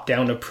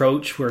top-down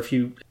approach, where if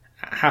you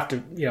have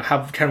to,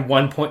 have kind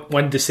of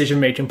one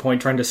decision-making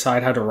point trying to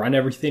decide how to run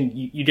everything,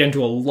 you get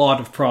into a lot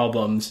of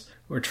problems.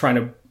 We're trying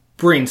to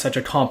bring such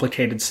a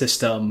complicated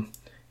system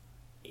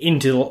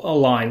into a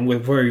line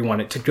with where you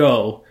want it to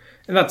go.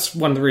 And that's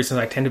one of the reasons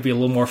I tend to be a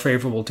little more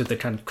favorable to the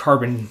kind of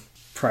carbon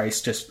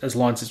price, just as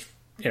long as it's,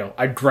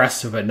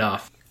 aggressive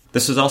enough.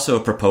 This was also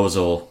a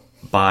proposal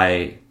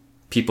by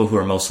people who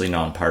are mostly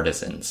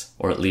non-partisans,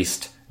 or at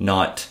least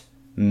not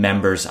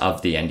members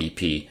of the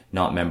NDP,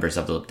 not members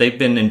of the... They've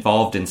been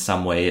involved in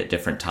some way at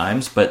different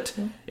times, but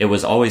it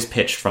was always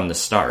pitched from the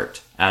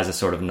start as a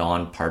sort of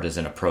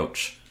non-partisan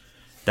approach,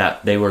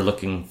 that they were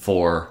looking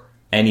for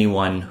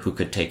anyone who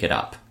could take it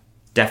up.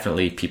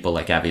 Definitely people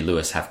like Avi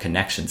Lewis have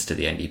connections to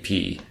the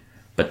NDP,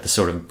 but the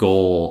sort of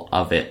goal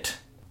of it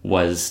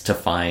was to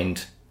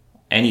find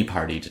any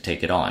party to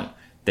take it on.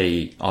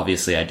 They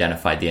obviously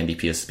identified the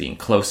NDP as being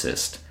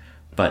closest,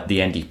 but the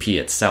NDP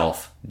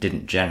itself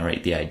didn't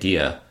generate the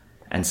idea,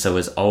 and so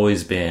has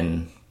always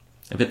been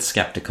a bit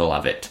skeptical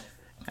of it.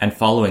 And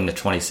following the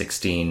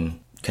 2016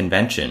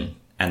 convention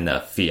and the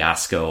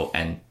fiasco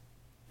and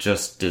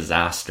just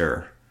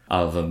disaster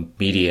of a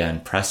media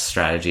and press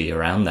strategy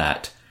around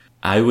that,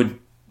 I would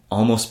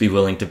almost be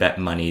willing to bet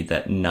money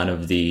that none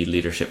of the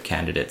leadership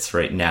candidates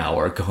right now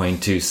are going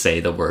to say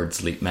the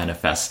words Leap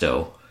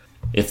Manifesto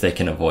if they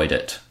can avoid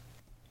it.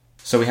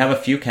 So we have a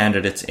few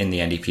candidates in the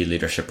NDP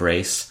leadership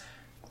race.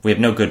 We have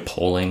no good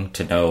polling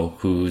to know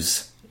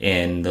who's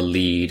in the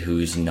lead,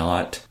 who's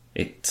not.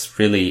 It's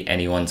really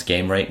anyone's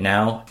game right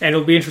now. And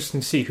it'll be interesting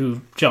to see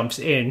who jumps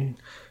in.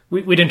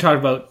 We didn't talk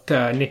about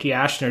Nikki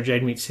Ashton or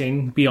Jagmeet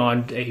Singh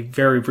beyond a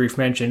very brief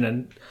mention,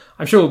 and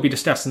I'm sure we'll be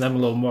discussing them a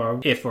little more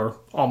if, or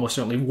almost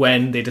certainly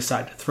when, they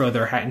decide to throw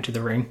their hat into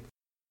the ring.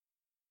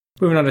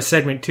 Moving on to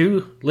segment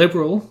 2,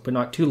 liberal, but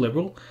not too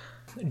liberal.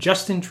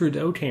 Justin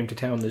Trudeau came to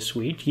town this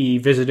week. He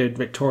visited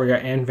Victoria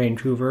and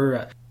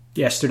Vancouver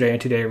yesterday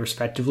and today,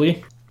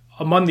 respectively.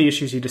 Among the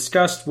issues he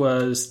discussed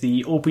was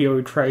the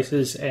opioid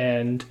crisis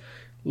and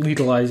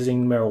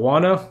legalizing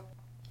marijuana.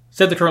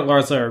 Said the current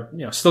laws are,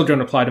 still going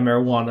to apply to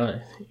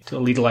marijuana, to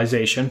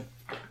legalization.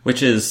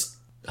 Which is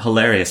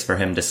hilarious for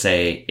him to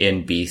say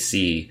in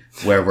BC,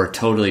 where we're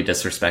totally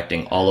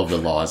disrespecting all of the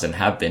laws and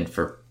have been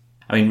for,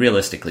 I mean,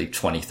 realistically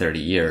 20, 30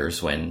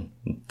 years, when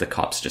the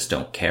cops just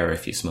don't care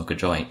if you smoke a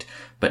joint.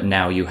 But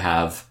now you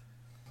have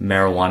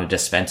marijuana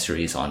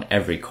dispensaries on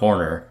every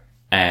corner,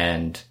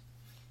 and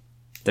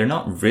they're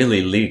not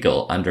really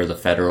legal under the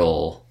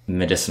federal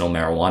medicinal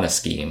marijuana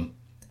scheme.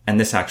 And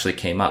this actually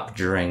came up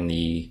during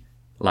the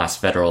last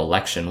federal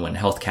election when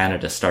Health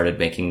Canada started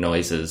making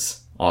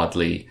noises,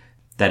 oddly,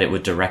 that it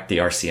would direct the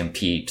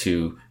RCMP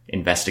to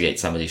investigate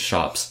some of these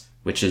shops,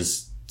 which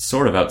is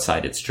sort of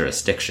outside its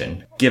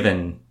jurisdiction,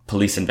 given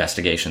police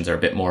investigations are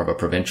a bit more of a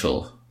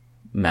provincial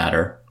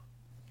matter.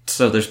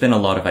 So there's been a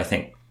lot of, I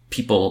think,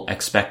 people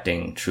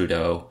expecting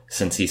Trudeau,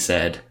 since he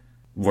said,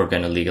 we're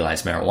going to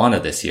legalize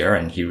marijuana this year,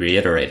 and he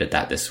reiterated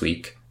that this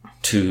week,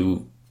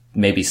 to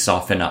maybe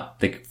soften up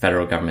the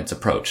federal government's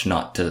approach,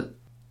 not to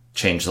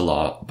change the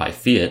law by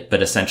fiat,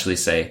 but essentially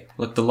say,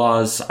 look, the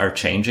laws are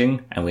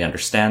changing and we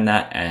understand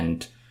that,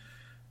 and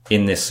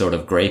in this sort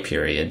of gray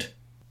period,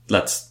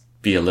 let's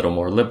be a little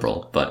more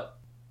liberal. But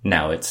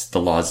now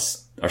the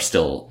laws are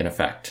still in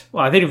effect.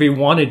 Well, I think if he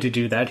wanted to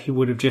do that, he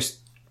would have just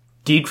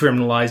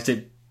decriminalized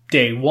it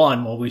day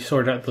one while we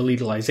sort out the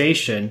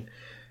legalization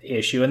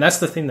issue. And that's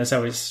the thing that's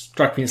always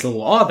struck me as a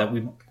little odd,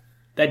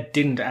 that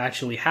didn't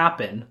actually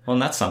happen. Well,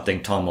 and that's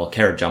something Tom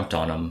Mulcair jumped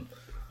on him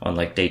on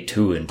like day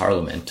 2 in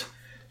Parliament,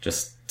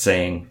 just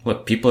saying,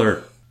 look, people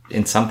are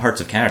in some parts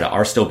of Canada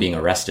are still being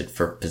arrested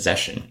for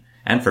possession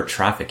and for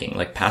trafficking.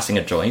 Like, passing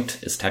a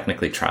joint is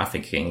technically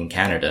trafficking in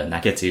Canada, and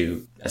that gets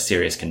you a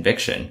serious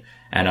conviction.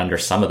 And under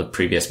some of the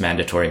previous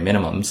mandatory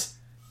minimums,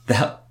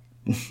 that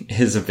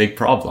is a big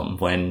problem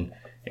when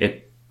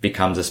it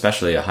becomes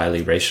especially a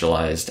highly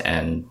racialized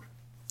and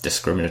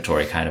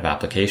discriminatory kind of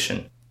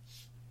application.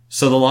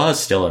 So the law is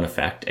still in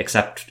effect,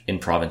 except in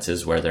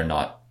provinces where they're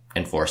not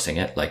enforcing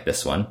it, like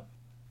this one.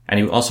 And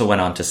he also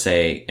went on to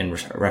say, in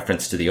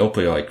reference to the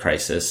opioid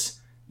crisis,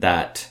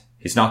 that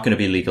he's not going to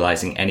be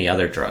legalizing any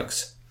other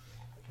drugs.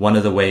 One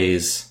of the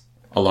ways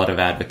a lot of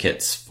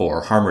advocates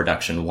for harm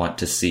reduction want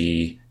to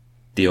see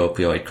the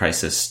opioid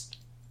crisis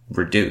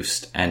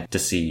reduced and to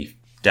see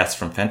deaths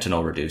from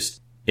fentanyl reduced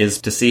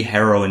is to see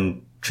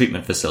heroin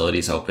treatment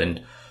facilities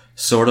opened,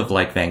 sort of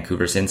like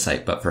Vancouver's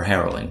Insight, but for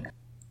heroin.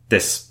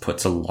 This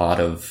puts a lot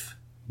of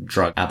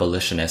drug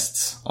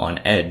abolitionists on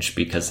edge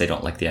because they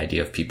don't like the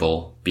idea of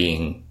people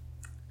being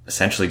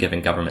essentially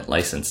given government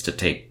license to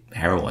take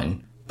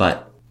heroin.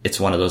 But it's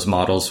one of those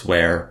models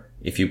where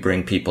if you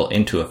bring people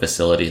into a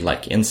facility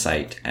like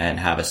Insight and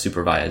have a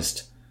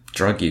supervised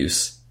drug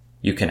use,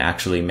 you can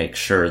actually make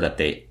sure that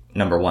they,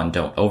 number one,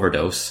 don't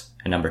overdose,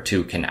 and number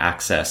two, can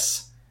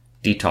access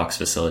detox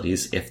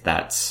facilities if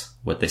that's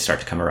what they start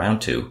to come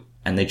around to.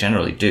 And they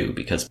generally do,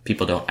 because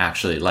people don't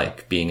actually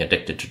like being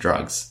addicted to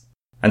drugs.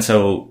 And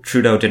so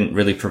Trudeau didn't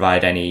really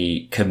provide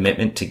any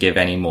commitment to give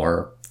any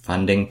more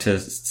funding to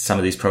some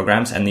of these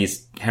programs. And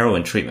these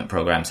heroin treatment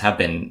programs have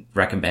been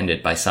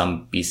recommended by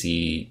some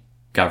BC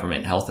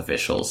government health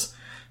officials.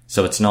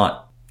 So it's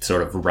not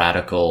sort of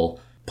radical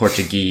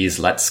Portuguese,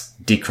 let's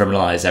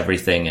decriminalize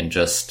everything and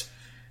just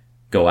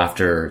go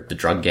after the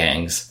drug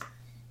gangs.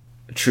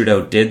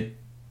 Trudeau did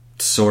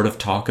sort of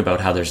talk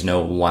about how there's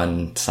no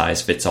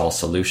one-size-fits-all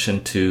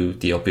solution to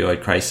the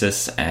opioid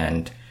crisis,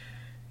 and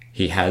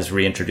he has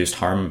reintroduced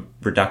harm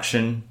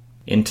reduction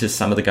into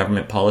some of the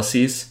government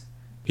policies.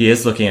 He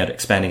is looking at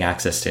expanding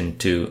access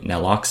into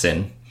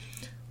naloxone,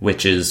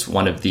 which is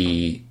one of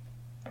the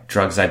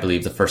drugs I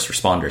believe the first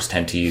responders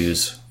tend to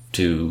use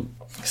to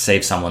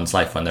save someone's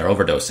life when they're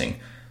overdosing.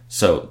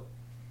 So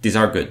these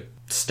are good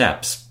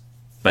steps,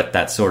 but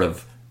that sort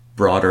of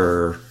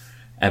broader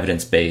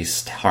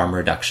evidence-based harm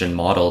reduction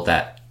model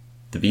that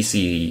the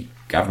BC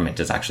government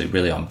is actually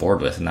really on board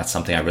with, and that's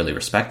something I really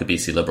respect the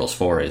BC Liberals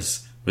for,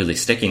 is really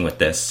sticking with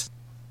this.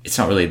 It's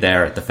not really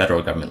there at the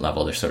federal government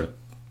level. They're sort of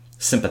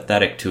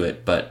sympathetic to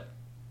it, but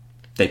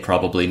they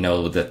probably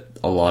know that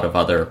a lot of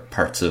other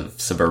parts of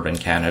suburban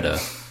Canada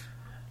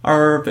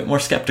are a bit more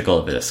skeptical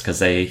of this because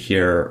they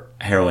hear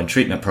heroin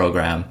treatment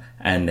program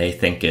and they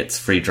think it's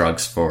free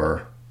drugs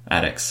for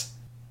addicts.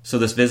 So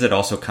this visit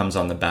also comes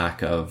on the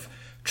back of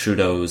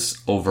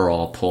Trudeau's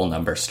overall poll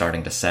numbers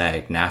starting to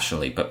sag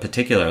nationally, but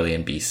particularly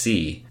in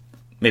BC.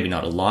 Maybe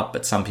not a lot,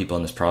 but some people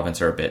in this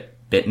province are a bit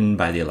bitten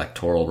by the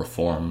electoral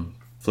reform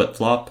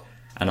flip-flop,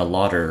 and a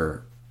lot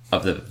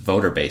of the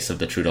voter base of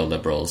the Trudeau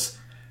Liberals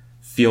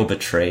feel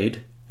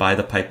betrayed by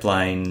the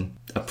pipeline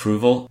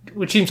approval.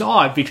 Which seems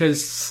odd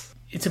because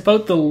it's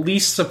about the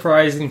least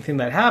surprising thing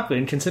that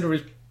happened,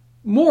 considering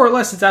more or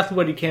less exactly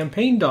what he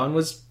campaigned on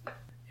was,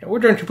 we're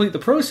going to complete the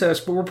process,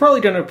 but we're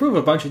probably going to approve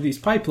a bunch of these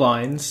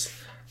pipelines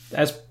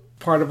as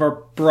part of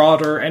our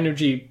broader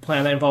energy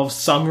plan that involves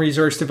some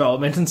resource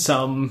development and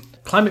some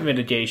climate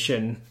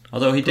mitigation.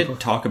 Although he did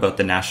talk about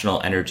the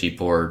National Energy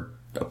Board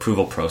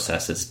approval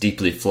process as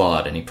deeply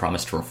flawed, and he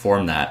promised to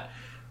reform that.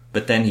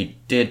 But then he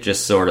did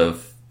just sort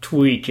of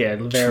tweak it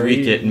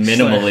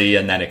minimally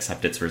and then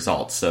accept its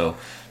results. So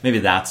maybe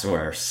that's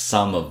where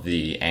some of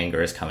the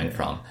anger is coming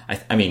from.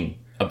 I mean,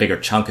 a bigger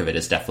chunk of it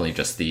is definitely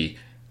just the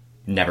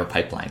Never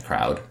Pipeline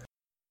crowd.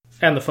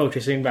 And the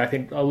focusing, I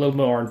think, a little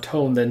more on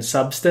tone than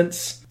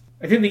substance.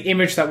 I think the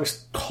image that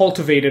was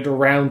cultivated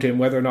around him,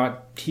 whether or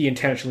not he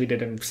intentionally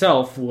did it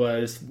himself,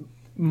 was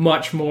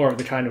much more of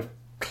the kind of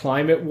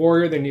climate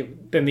warrior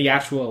than the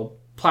actual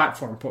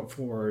platform put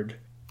forward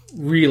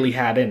really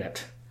had in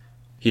it.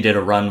 He did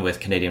a run with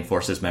Canadian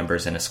Forces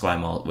members in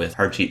Esquimalt with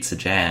Harjit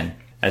Sajjan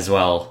as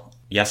well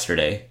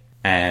yesterday,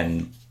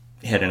 and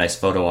he had a nice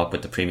photo up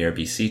with the Premier of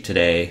BC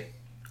today.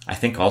 I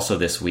think also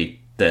this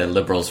week the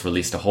Liberals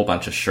released a whole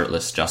bunch of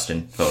shirtless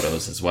Justin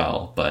photos as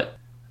well, but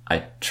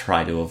I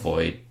try to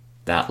avoid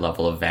that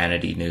level of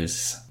vanity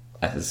news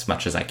as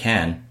much as I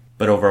can.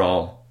 But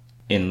overall,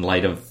 in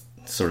light of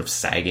sort of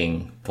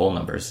sagging poll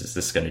numbers, is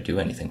this going to do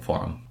anything for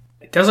him?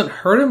 It doesn't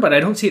hurt him, but I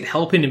don't see it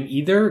helping him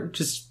either. It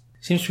just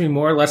seems to be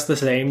more or less the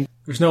same.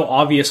 There's no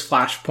obvious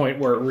flashpoint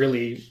where it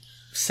really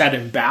set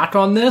him back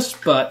on this,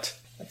 but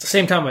at the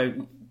same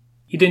time,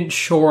 he didn't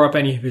shore up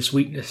any of his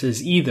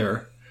weaknesses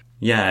either.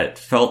 Yeah, it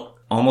felt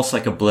almost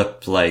like a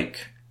blip,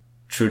 like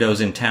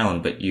Trudeau's in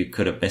town, but you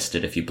could have missed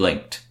it if you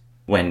blinked.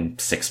 When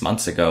 6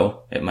 months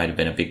ago, it might have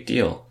been a big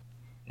deal.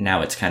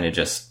 Now it's kind of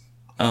just,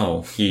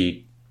 oh,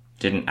 he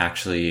didn't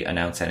actually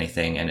announce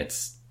anything, and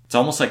it's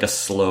almost like a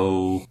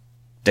slow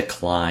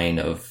decline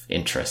of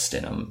interest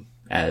in him,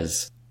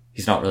 as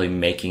he's not really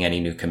making any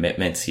new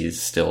commitments.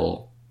 He's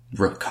still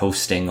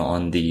coasting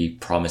on the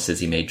promises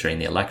he made during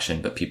the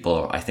election, but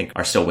people, I think,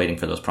 are still waiting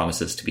for those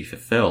promises to be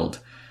fulfilled.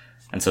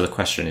 And so the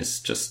question is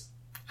just,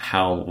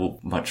 how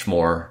much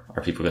more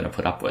are people going to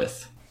put up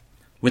with?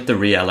 With the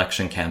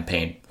re-election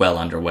campaign well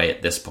underway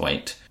at this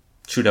point,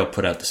 Trudeau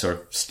put out the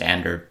sort of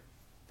standard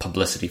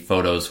publicity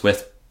photos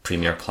with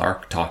Premier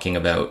Clark talking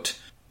about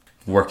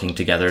working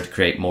together to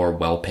create more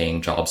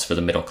well-paying jobs for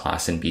the middle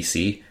class in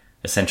BC.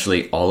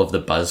 Essentially all of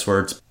the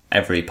buzzwords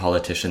every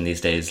politician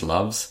these days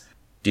loves.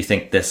 Do you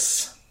think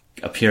this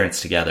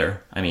appearance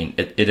together, I mean,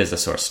 it is a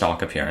sort of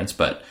stock appearance,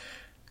 but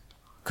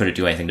could it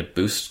do anything to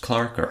boost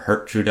Clark or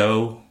hurt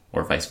Trudeau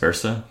or vice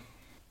versa?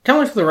 Kind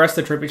of like for the rest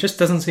of the trip, it just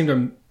doesn't seem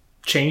to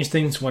change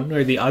things one way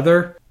or the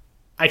other.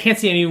 I can't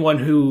see anyone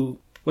who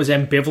was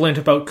ambivalent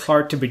about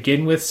Clark to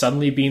begin with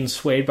suddenly being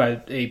swayed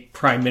by a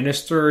prime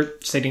minister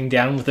sitting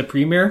down with a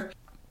premier.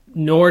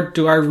 Nor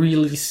do I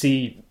really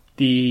see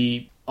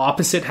the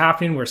opposite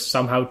happening, where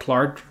somehow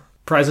Clark's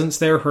presence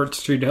there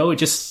hurts Trudeau. It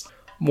just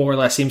more or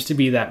less seems to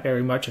be that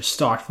very much a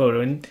stock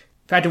photo. And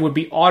in fact, it would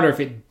be odder if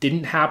it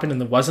didn't happen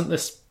and there wasn't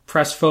this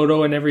press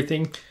photo and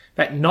everything. In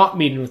fact, not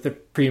meeting with the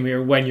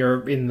premier when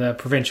you're in the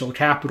provincial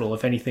capital,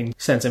 if anything,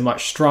 sends a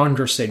much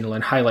stronger signal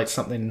and highlights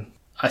something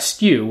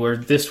askew, where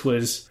this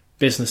was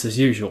business as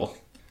usual.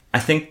 I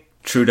think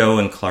Trudeau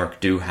and Clark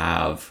do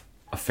have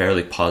a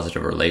fairly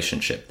positive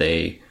relationship.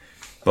 They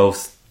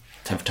both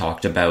have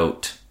talked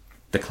about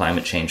the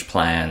climate change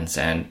plans,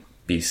 and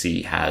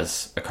BC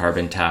has a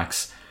carbon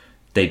tax.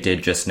 They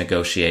did just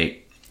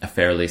negotiate a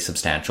fairly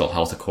substantial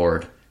health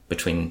accord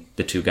between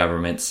the two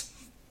governments.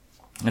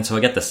 And so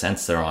I get the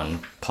sense they're on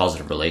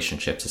positive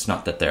relationships. It's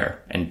not that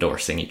they're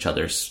endorsing each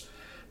other's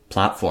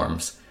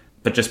platforms,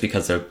 but just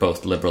because they're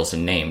both Liberals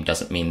in name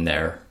doesn't mean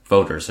their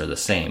voters are the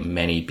same.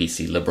 Many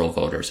BC Liberal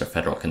voters are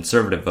federal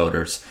Conservative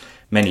voters.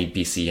 Many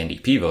BC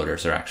NDP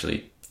voters are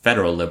actually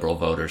federal Liberal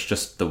voters,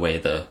 just the way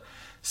the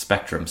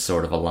spectrums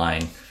sort of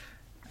align.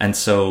 And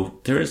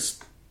so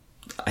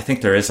I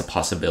think there is a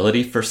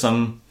possibility for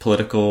some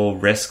political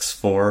risks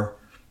for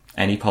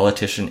any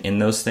politician in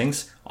those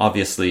things.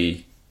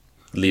 Obviously,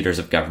 leaders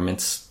of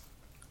governments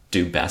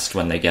do best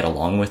when they get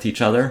along with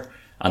each other,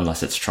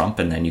 unless it's Trump,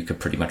 and then you could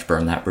pretty much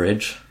burn that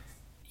bridge.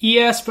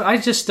 Yes, but I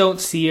just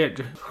don't see it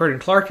hurting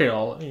Clark at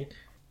all. I mean,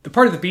 the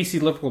part of the BC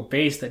Liberal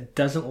base that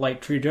doesn't like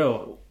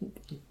Trudeau,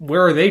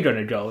 where are they going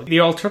to go? The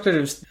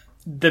alternatives,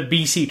 the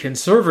BC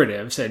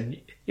Conservatives, and,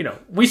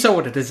 we saw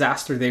what a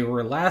disaster they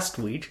were last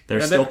week.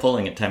 They're still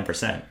pulling at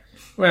 10%.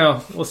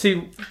 Well, we'll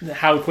see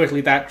how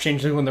quickly that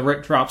changes when the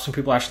writ drops and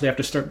people actually have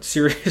to start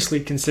seriously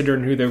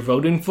considering who they're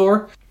voting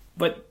for.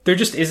 But there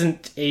just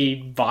isn't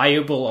a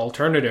viable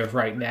alternative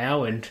right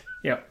now, and,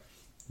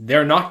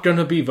 they're not going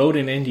to be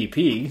voting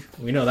NDP.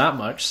 We know that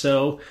much.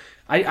 So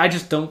I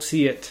just don't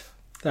see it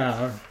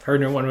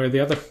hurting one way or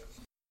the other.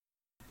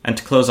 And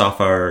to close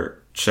off our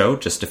show,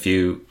 just a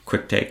few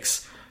quick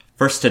takes.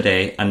 First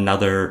today,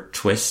 another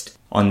twist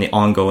on the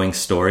ongoing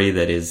story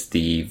that is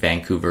the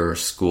Vancouver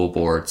School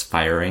Board's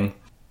firing.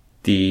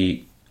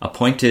 The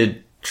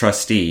appointed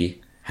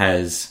trustee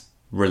has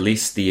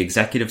released the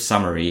executive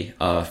summary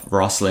of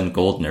Rosalind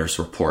Goldner's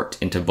report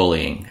into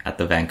bullying at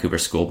the Vancouver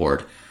School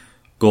Board.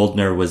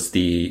 Goldner was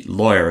the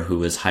lawyer who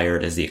was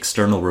hired as the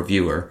external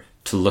reviewer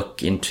to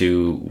look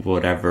into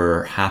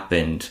whatever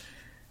happened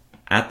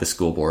at the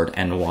school board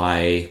and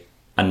why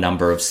a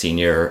number of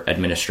senior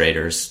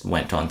administrators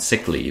went on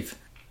sick leave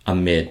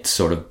amid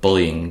sort of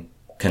bullying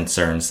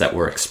concerns that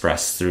were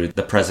expressed through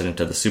the president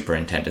of the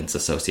Superintendents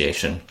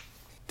Association.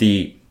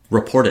 The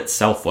report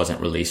itself wasn't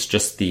released,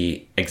 just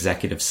the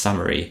executive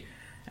summary,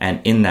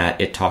 and in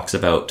that it talks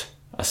about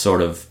a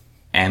sort of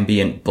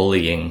ambient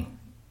bullying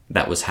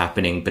that was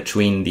happening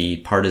between the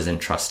partisan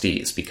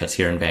trustees, because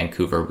here in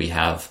Vancouver we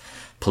have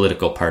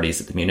political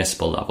parties at the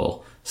municipal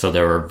level. So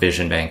there were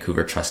Vision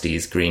Vancouver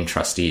trustees, Green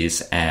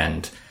trustees,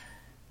 and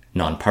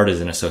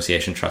nonpartisan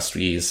association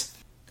trustees.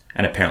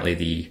 And apparently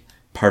the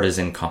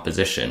partisan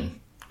composition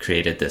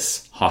created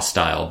this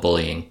hostile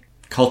bullying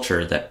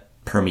culture that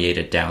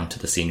permeated down to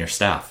the senior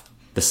staff.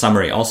 The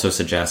summary also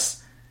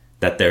suggests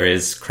that there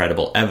is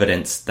credible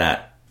evidence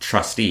that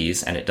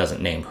trustees, and it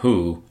doesn't name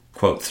who,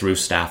 quote, threw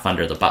staff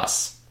under the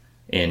bus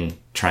in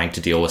trying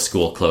to deal with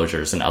school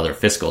closures and other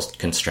fiscal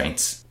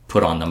constraints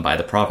put on them by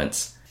the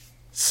province.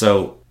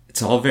 So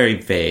it's all very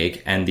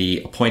vague, and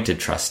the appointed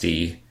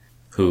trustee,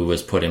 who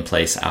was put in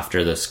place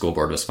after the school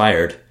board was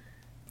fired,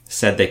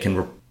 said they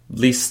can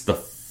release the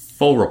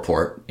full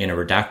report in a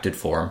redacted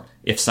form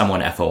if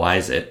someone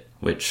FOIs it,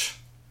 which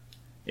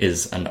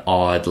is an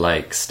odd,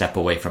 step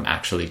away from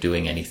actually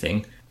doing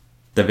anything.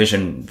 The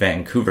Vision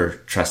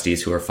Vancouver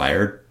trustees who were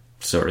fired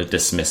sort of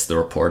dismissed the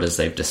report, as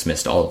they've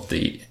dismissed all of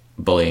the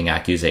bullying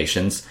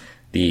accusations.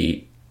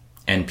 The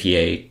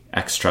NPA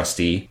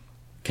ex-trustee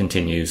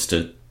continues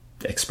to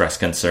express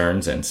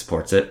concerns and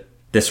supports it.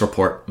 This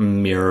report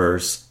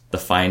mirrors the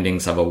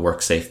findings of a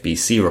WorkSafe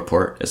BC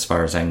report, as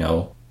far as I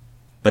know,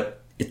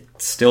 but it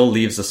still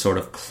leaves a sort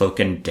of cloak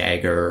and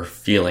dagger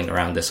feeling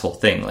around this whole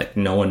thing.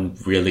 No one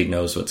really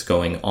knows what's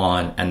going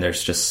on, and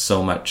there's just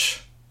so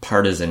much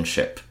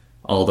partisanship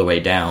all the way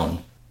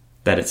down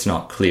that it's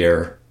not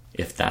clear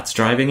if that's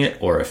driving it,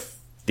 or if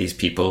these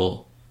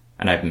people,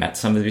 and I've met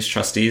some of these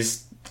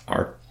trustees,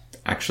 are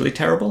actually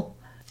terrible.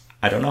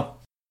 I don't know.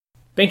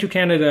 Bank of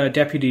Canada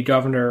Deputy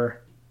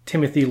Governor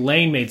Timothy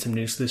Lane made some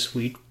news this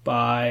week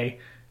by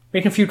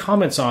making a few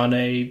comments on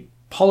a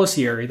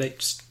policy area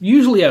that's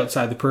usually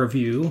outside the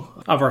purview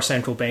of our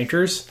central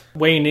bankers,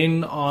 weighing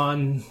in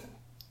on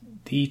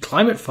the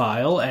climate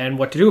file and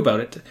what to do about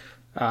it.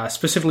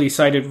 Specifically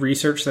cited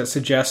research that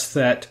suggests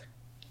that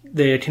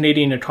the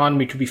Canadian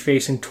economy could be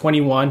facing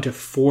 $21 to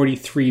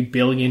 $43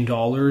 billion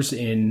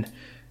in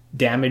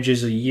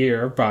damages a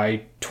year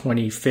by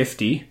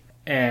 2050,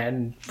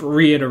 and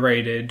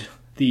reiterated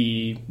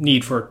the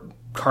need for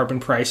carbon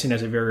pricing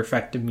as a very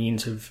effective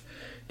means of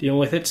dealing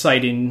with it,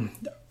 citing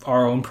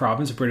our own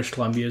province of British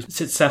Columbia's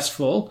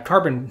successful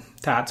carbon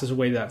tax as a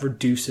way that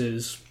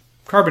reduces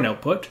carbon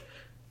output.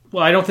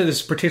 Well, I don't think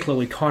this is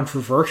particularly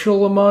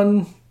controversial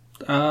among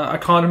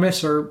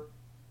economists or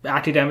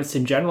academics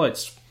in general.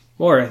 It's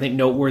more, I think,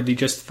 noteworthy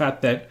just the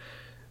fact that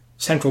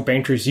central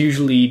bankers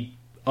usually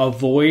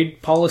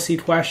avoid policy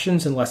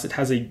questions unless it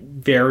has a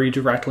very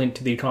direct link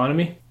to the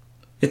economy.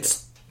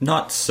 It's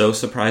not so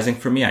surprising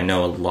for me. I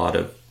know a lot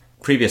of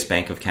previous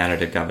Bank of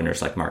Canada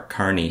governors like Mark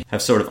Carney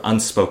have sort of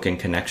unspoken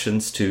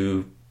connections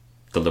to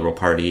the Liberal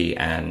Party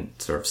and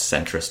sort of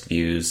centrist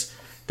views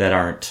that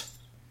aren't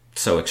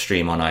so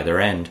extreme on either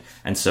end.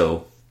 And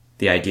so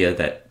the idea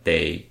that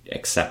they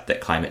accept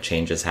that climate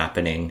change is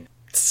happening,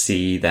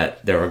 see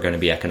that there are going to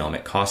be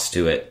economic costs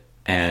to it,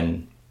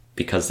 and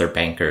because their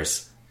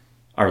bankers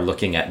are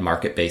looking at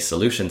market-based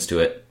solutions to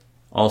it,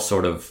 all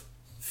sort of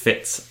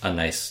fits a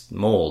nice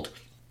mold.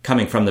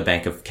 Coming from the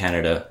Bank of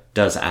Canada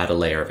does add a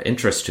layer of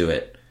interest to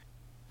it,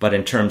 but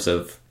in terms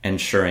of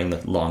ensuring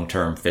the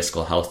long-term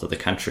fiscal health of the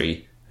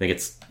country, I think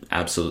it's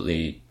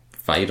absolutely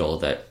vital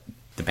that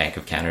the Bank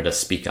of Canada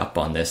speak up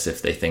on this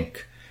if they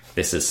think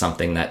this is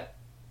something that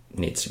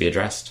needs to be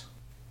addressed.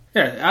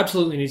 Yeah, it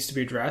absolutely needs to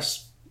be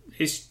addressed.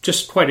 It's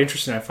just quite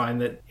interesting, I find,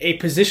 that a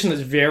position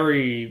that's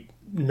very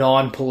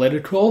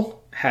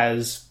non-political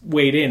has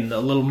weighed in a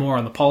little more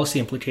on the policy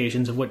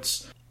implications of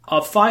what's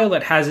a file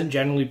that hasn't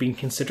generally been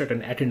considered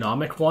an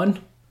economic one.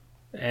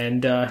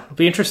 And it'll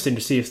be interesting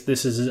to see if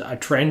this is a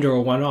trend or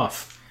a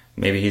one-off.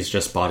 Maybe he's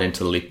just bought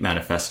into the LEAP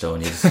manifesto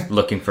and he's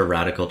looking for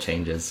radical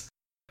changes.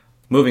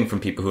 Moving from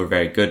people who are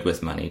very good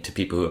with money to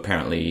people who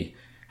apparently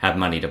have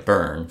money to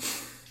burn,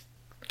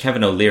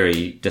 Kevin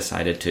O'Leary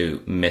decided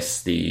to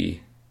miss the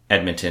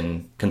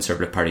Edmonton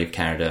Conservative Party of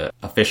Canada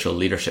official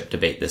leadership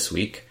debate this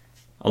week.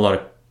 A lot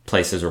of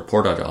places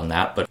reported on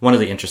that, but one of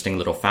the interesting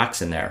little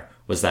facts in there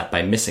was that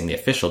by missing the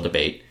official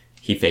debate,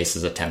 he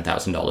faces a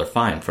 $10,000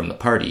 fine from the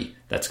party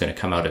that's going to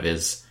come out of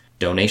his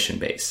donation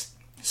base.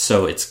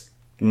 So it's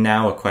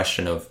now a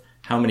question of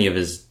how many of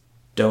his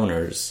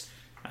donors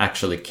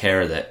actually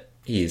care that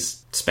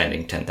he's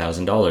spending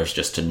 $10,000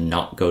 just to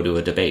not go to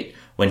a debate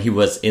when he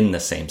was in the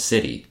same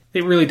city.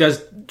 It really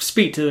does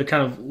speak to the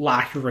kind of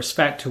lack of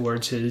respect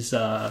towards his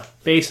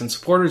base and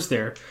supporters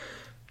there.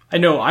 I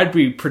know I'd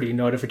be pretty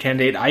annoyed if a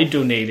candidate I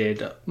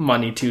donated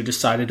money to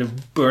decided to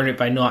burn it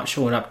by not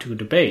showing up to a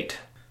debate.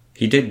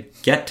 He did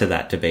get to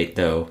that debate,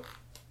 though,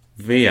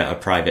 via a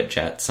private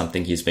jet,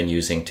 something he's been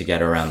using to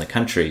get around the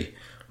country,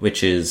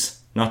 which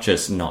is not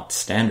just not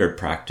standard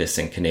practice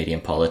in Canadian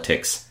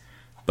politics,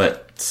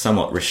 but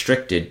somewhat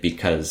restricted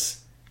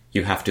because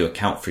you have to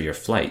account for your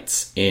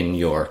flights in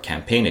your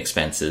campaign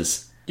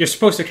expenses. You're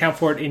supposed to account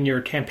for it in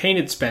your campaign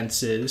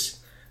expenses.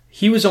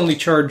 He was only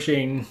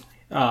charging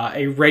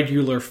a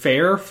regular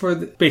fare for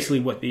basically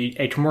what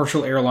a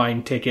commercial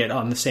airline ticket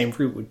on the same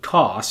route would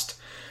cost.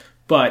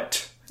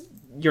 But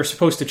you're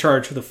supposed to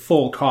charge for the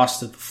full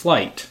cost of the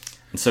flight.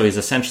 And so he's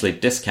essentially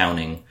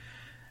discounting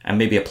and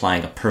maybe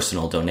applying a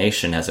personal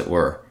donation, as it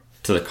were,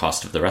 to the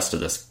cost of the rest of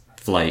this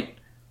flight,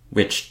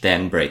 which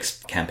then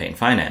breaks campaign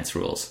finance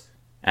rules,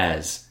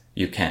 as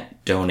you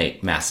can't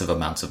donate massive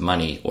amounts of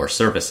money or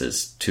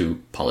services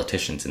to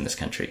politicians in this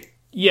country.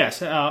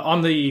 Yes,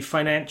 on the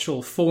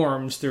financial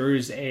forms, there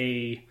is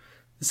a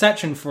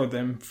section for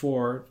them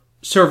for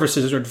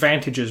services or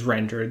advantages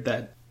rendered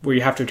that where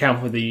you have to account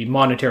for the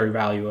monetary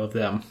value of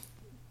them.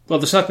 Well,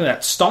 there's nothing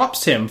that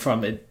stops him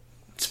from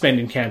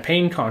spending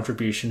campaign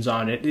contributions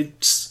on it.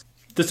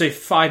 There's a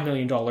 $5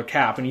 million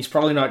cap, and he's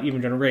probably not even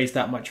going to raise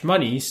that much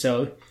money,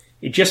 so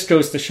it just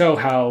goes to show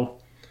how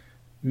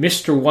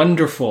Mr.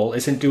 Wonderful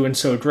isn't doing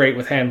so great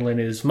with handling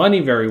his money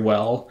very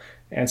well,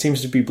 and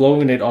seems to be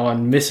blowing it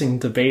on missing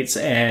debates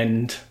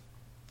and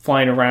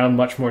flying around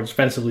much more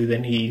expensively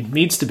than he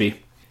needs to be.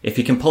 If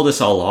he can pull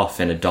this all off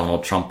in a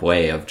Donald Trump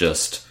way of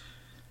just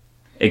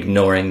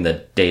ignoring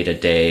the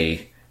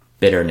day-to-day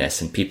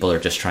bitterness and people are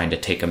just trying to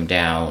take him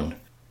down,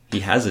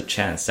 he has a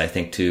chance, I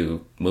think,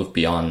 to move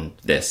beyond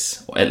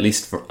this, at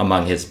least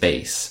among his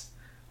base.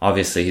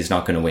 Obviously, he's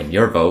not going to win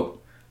your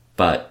vote,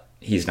 but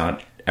he's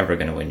not ever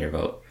going to win your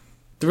vote.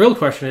 The real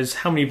question is,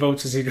 how many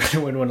votes is he going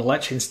to win when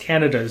elections?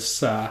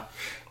 Canada's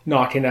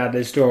knocking at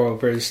his door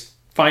over his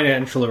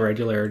financial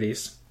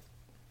irregularities.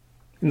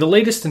 In the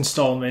latest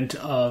installment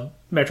of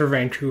Metro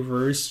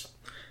Vancouver's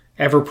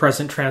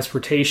ever-present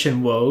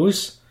transportation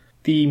woes,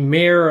 the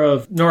mayor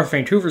of North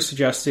Vancouver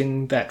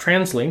suggesting that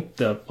TransLink,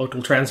 the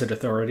local transit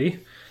authority,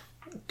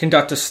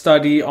 conduct a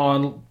study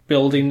on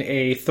building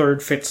a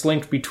third Fitz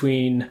link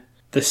between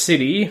the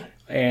city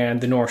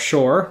and the North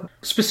Shore.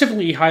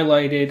 Specifically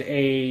highlighted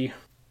a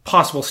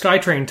possible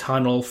SkyTrain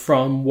tunnel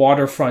from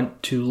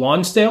Waterfront to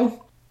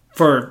Lonsdale.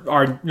 For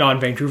our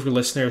non-Vancouver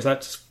listeners,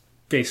 that's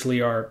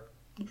basically our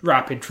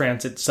rapid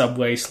transit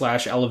subway /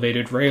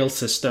 elevated rail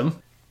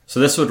system. So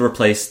this would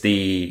replace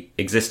the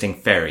existing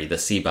ferry, the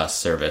Seabus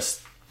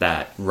service,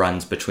 that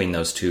runs between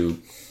those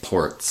two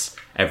ports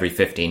every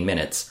 15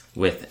 minutes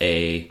with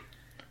a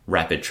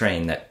rapid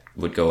train that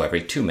would go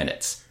every 2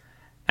 minutes.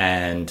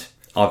 And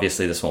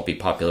obviously this won't be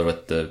popular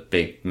with the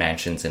big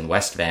mansions in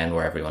West Van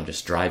where everyone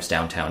just drives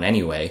downtown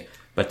anyway,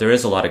 but there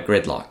is a lot of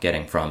gridlock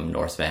getting from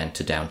North Van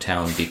to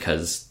downtown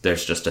because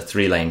there's just a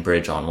 3-lane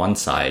bridge on one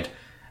side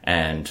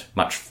and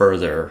much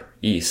further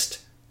east,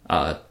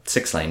 a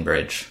 6-lane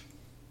bridge.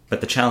 But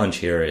the challenge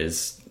here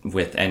is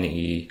with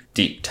any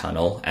deep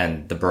tunnel,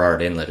 and the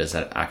Burrard Inlet is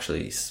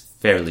actually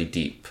fairly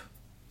deep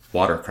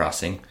water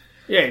crossing.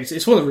 Yeah,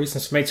 it's one of the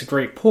reasons it makes a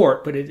great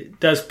port, but it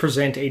does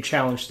present a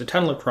challenge to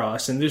tunnel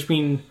across. And there's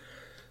been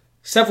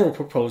several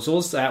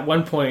proposals. At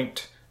one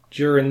point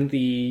during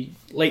the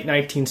late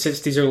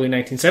 1960s, early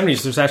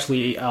 1970s, there's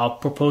actually a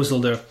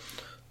proposal to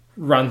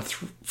run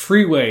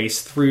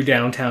freeways through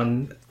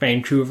downtown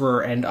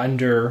Vancouver and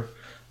under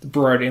the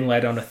Burrard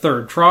Inlet on a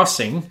third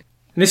crossing.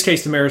 In this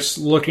case, the mayor's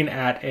looking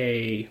at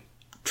a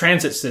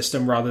transit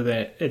system rather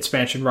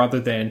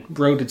than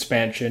road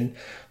expansion,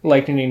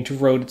 likening to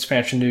road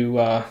expansion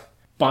to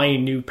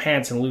buying new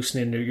pants and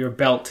loosening your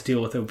belt to deal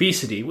with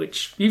obesity,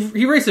 which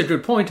he raised a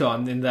good point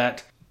on, in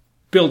that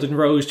building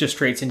roads just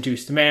creates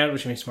induced demand,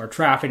 which means more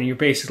traffic, and you're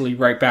basically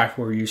right back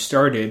where you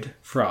started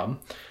from.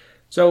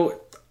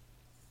 So,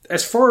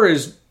 as far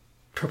as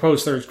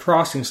proposed third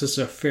crossings, this is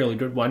a fairly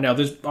good one. Now,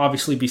 there's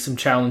obviously be some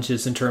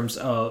challenges in terms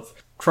of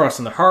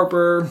crossing the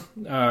harbor,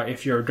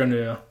 if you're going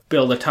to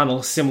build a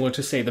tunnel similar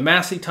to, say, the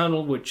Massey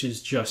Tunnel, which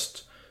is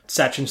just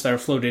sections that are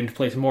floated into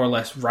place, more or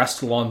less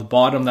rest along the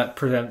bottom. That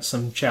presents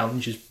some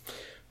challenges,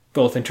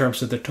 both in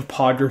terms of the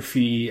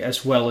topography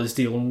as well as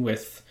dealing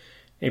with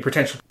any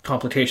potential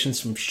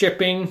complications from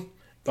shipping.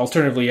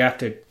 Alternatively, you have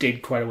to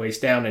dig quite a ways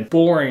down, and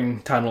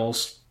boring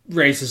tunnels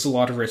raises a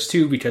lot of risk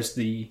too, because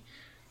the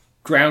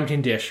ground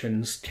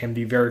conditions can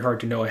be very hard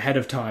to know ahead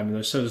of time,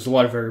 and so there's a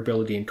lot of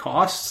variability in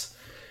costs.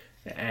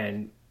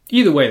 And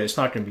either way, it's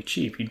not going to be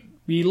cheap. You'd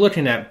be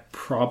looking at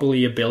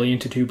probably $1 billion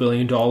to $2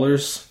 billion,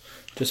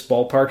 just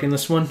ballparking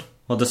this one.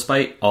 Well,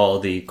 despite all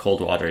the cold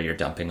water you're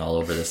dumping all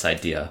over this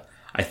idea,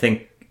 I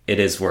think it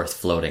is worth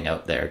floating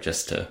out there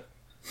just to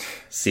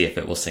see if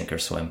it will sink or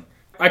swim.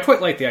 I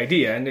quite like the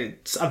idea, and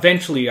it's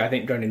eventually, I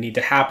think, going to need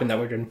to happen that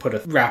we're going to put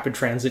a rapid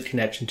transit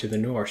connection to the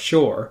North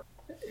Shore.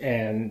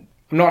 And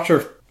I'm not sure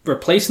if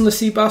replacing the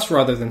Seabus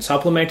rather than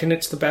supplementing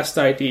it's the best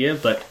idea,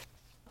 but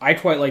I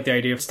quite like the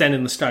idea of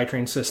extending the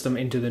SkyTrain system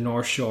into the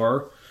North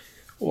Shore,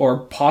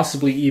 or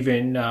possibly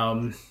even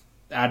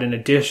adding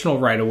additional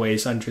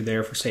right-of-ways under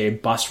there for, say, a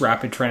bus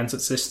rapid transit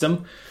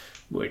system,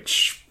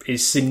 which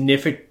is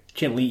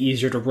significantly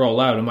easier to roll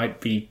out. It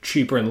might be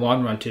cheaper in the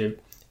long run to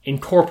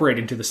incorporate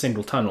into the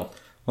single tunnel.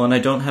 Well, and I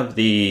don't have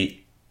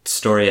the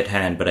story at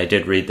hand, but I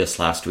did read this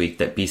last week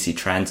that BC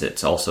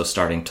Transit's also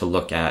starting to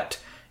look at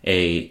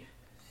a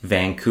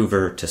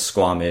Vancouver to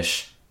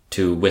Squamish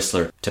to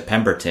Whistler to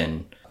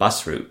Pemberton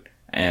bus route,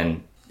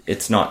 and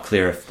it's not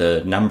clear if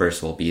the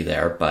numbers will be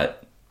there,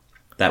 but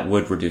that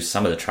would reduce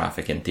some of the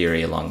traffic in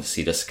theory along the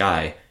Sea to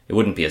Sky it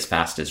wouldn't be as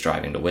fast as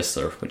driving to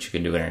Whistler, which you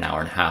can do in an hour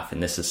and a half,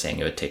 and this is saying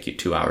it would take you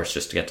 2 hours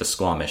just to get to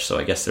Squamish, so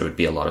I guess there would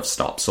be a lot of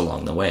stops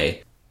along the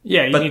way.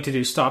 Yeah, you need to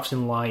do stops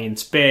in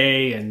Lions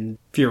Bay and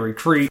Fury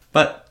Creek.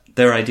 But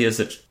there are ideas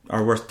that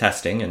are worth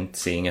testing and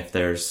seeing if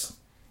there's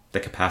the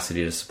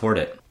capacity to support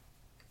it.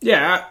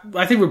 Yeah,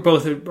 I think we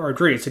both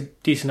agree it's a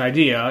decent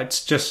idea.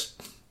 It's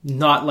just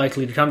not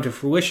likely to come to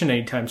fruition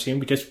anytime soon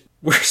because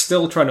we're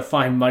still trying to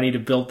find money to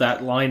build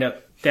that line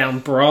up down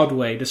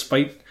Broadway,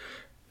 despite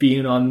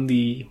being on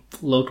the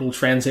local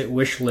transit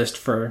wish list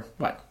for,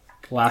 the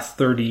last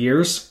 30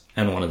 years.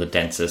 And one of the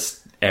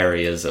densest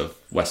areas of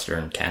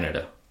Western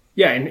Canada.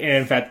 Yeah, and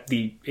in fact,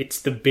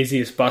 it's the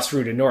busiest bus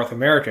route in North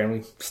America, and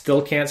we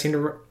still can't seem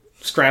to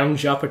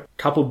scrounge up a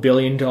couple $1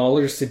 billion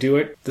to do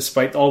it,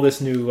 despite all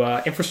this new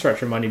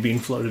infrastructure money being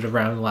floated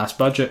around in the last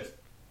budget.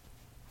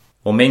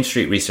 Well, Main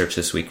Street Research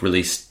this week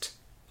released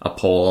a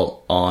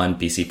poll on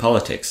BC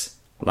politics.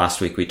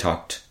 Last week we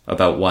talked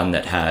about one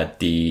that had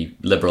the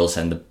Liberals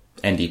and the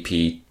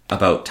NDP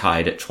about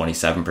tied at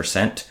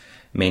 27%.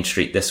 Main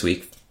Street this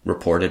week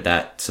reported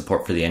that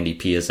support for the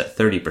NDP is at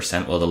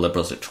 30%, while the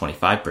Liberals at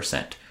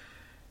 25%.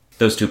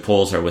 Those two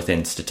polls are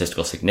within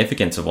statistical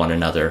significance of one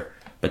another,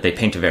 but they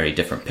paint a very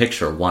different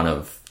picture, one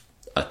of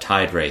a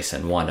tied race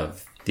and one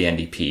of the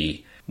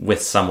NDP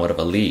with somewhat of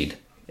a lead.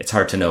 It's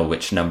hard to know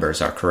which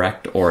numbers are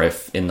correct, or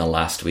if in the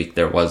last week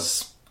there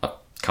was a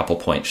couple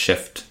point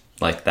shift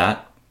like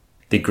that.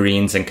 The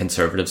Greens and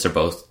Conservatives are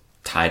both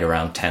tied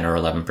around 10 or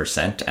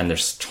 11%, and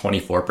there's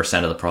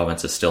 24% of the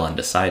province is still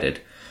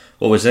undecided.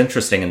 What was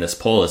interesting in this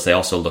poll is they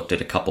also looked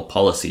at a couple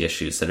policy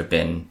issues that have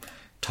been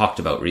talked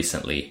about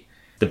recently.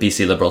 The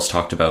BC Liberals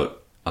talked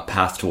about a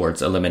path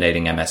towards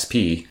eliminating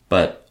MSP,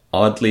 but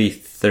oddly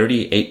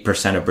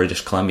 38% of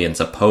British Columbians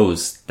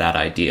oppose that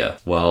idea,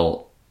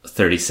 while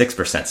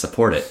 36%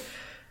 support it.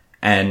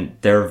 And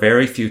there are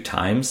very few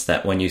times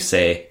that when you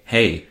say,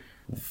 hey,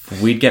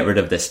 we'd get rid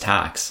of this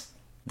tax,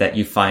 that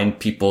you find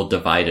people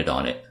divided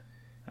on it,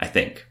 I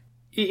think.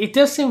 It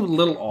does seem a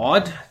little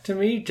odd to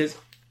me. Just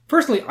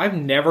personally, I've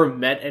never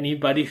met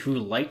anybody who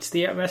likes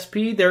the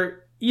MSP.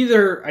 They're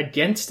either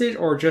against it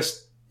or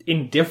just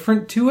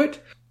indifferent to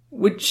it,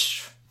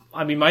 which,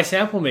 I mean, my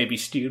sample may be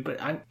skewed, but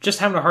I'm just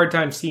having a hard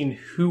time seeing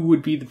who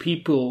would be the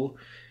people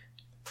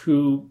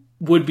who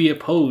would be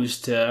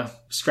opposed to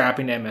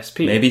scrapping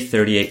MSP. Maybe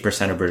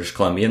 38% of British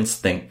Columbians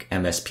think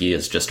MSP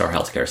is just our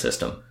healthcare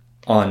system.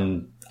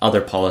 On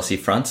other policy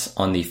fronts,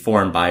 on the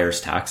foreign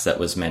buyers tax that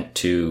was meant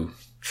to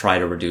try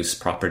to reduce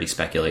property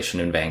speculation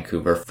in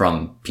Vancouver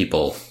from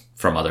people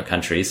from other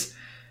countries,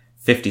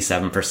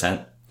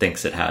 57%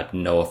 thinks it had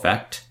no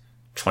effect.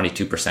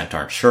 22%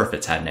 aren't sure if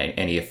it's had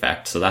any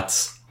effect. So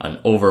that's an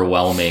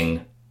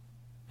overwhelming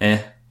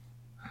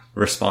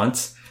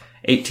response.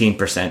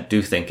 18%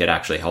 do think it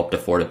actually helped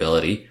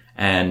affordability.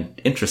 And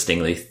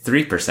interestingly,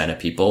 3% of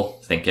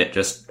people think it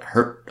just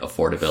hurt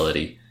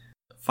affordability.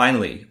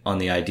 Finally, on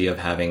the idea of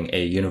having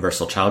a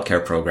universal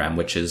childcare program,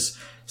 which is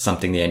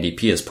something the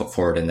NDP has put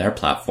forward in their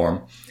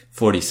platform,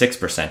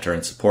 46% are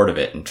in support of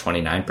it and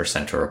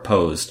 29% are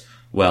opposed.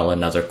 Well,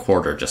 another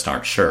quarter just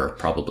aren't sure,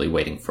 probably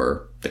waiting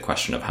for the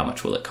question of how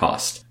much will it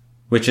cost.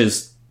 Which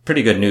is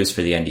pretty good news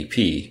for the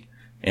NDP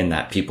in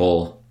that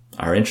people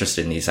are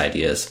interested in these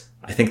ideas.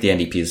 I think the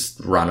NDP's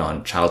run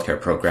on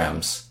childcare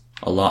programs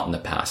a lot in the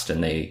past,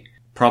 and they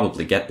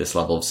probably get this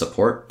level of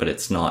support, but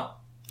it's not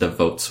the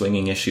vote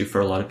swinging issue for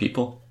a lot of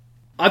people.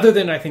 Other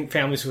than, I think,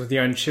 families with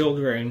young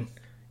children,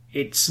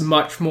 it's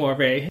much more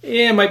of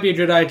it might be a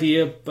good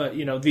idea, but,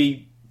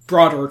 the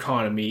broader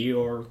economy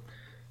or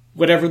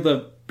whatever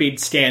the big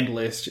scandal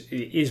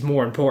is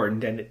more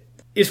important. And it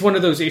is one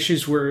of those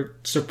issues where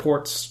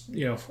support's,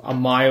 a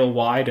mile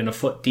wide and a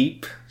foot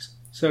deep,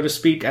 so to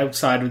speak,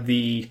 outside of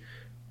the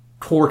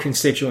core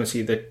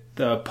constituency that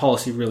the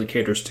policy really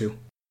caters to.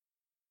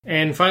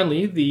 And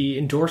finally, the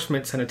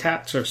endorsements and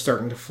attacks are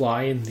starting to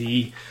fly in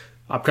the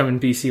upcoming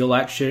BC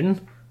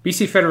election.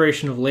 BC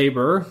Federation of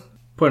Labour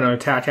put an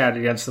attack ad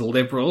against the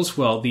Liberals,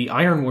 while the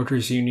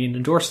Ironworkers Union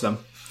endorsed them.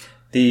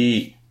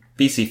 The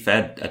BC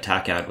Fed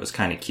attack ad was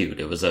kind of cute.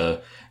 It was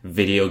a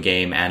video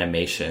game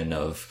animation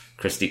of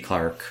Christy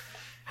Clark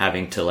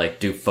having to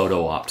do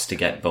photo ops to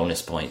get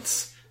bonus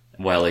points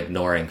while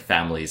ignoring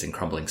families and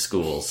crumbling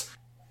schools.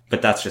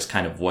 But that's just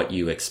kind of what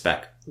you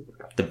expect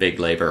the big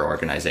labor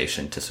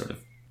organization to sort of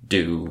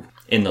do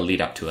in the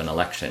lead up to an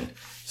election.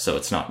 So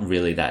it's not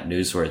really that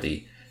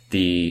newsworthy.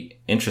 The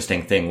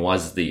interesting thing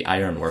was the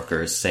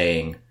ironworkers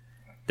saying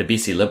the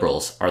BC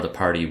Liberals are the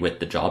party with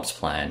the jobs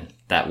plan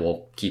that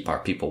will keep our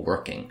people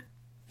working.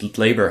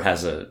 Labour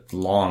has a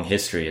long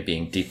history of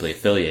being deeply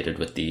affiliated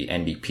with the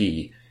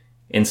NDP,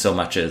 in so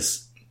much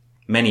as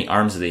many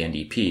arms of the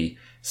NDP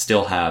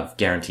still have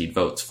guaranteed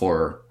votes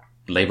for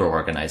labour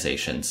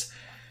organisations.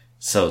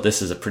 So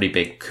this is a pretty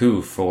big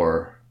coup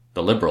for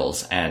the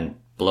Liberals and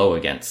blow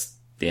against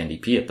the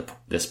NDP at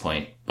this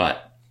point.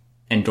 But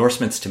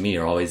endorsements to me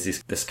are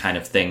always this kind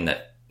of thing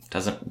that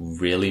doesn't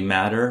really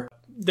matter.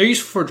 They're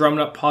useful for drumming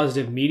up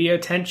positive media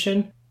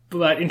attention,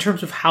 But in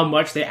terms of how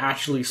much they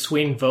actually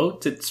swing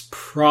votes, it's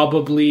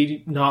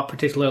probably not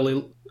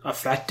particularly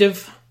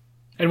effective.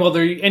 And while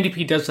the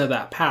NDP does have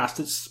that past,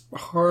 it's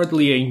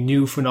hardly a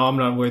new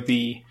phenomenon where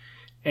the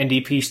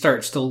NDP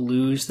starts to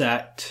lose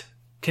that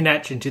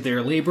connection to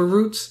their labour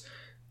roots.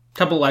 A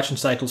couple election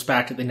cycles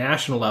back at the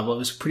national level, it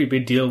was a pretty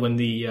big deal when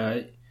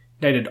the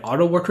United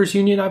Auto Workers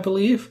Union, I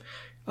believe,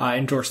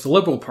 endorsed the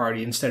Liberal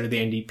Party instead of the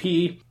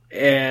NDP.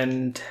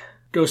 And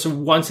goes to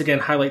once again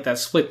highlight that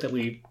split that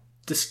we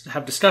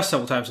have discussed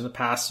several times in the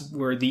past,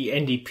 where the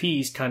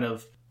NDP's kind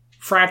of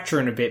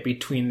fracturing a bit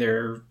between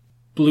their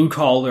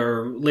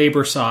blue-collar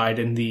labor side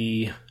and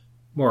the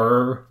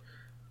more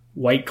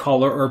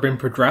white-collar urban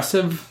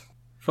progressive,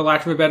 for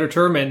lack of a better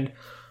term. And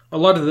a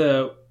lot of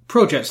the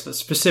projects that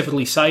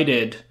specifically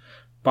cited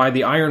by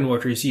the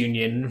Ironworkers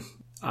Union,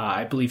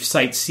 I believe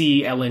Site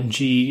C,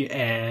 LNG,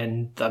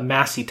 and the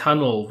Massey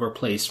Tunnel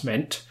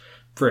replacement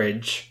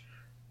bridge,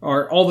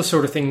 are all the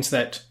sort of things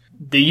that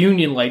the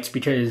union likes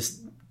because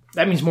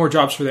that means more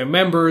jobs for their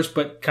members,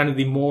 but kind of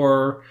the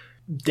more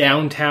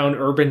downtown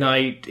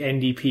urbanite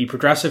NDP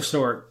progressive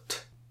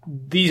sort,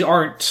 these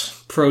aren't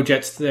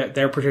projects that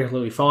they're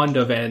particularly fond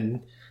of,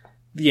 and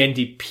the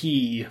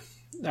NDP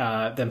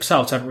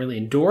themselves haven't really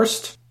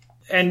endorsed.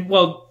 And,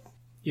 well,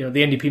 the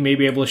NDP may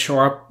be able to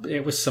shore up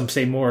it with some,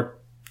 say, more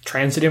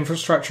transit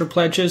infrastructure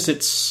pledges.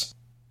 It's,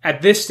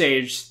 at this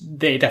stage,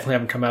 they definitely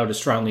haven't come out as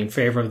strongly in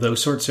favor of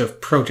those sorts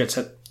of projects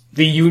that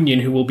the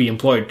union who will be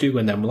employed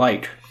doing them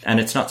like. And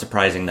it's not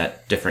surprising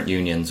that different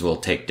unions will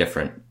take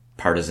different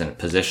partisan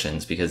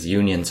positions, because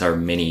unions are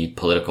mini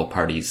political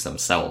parties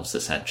themselves,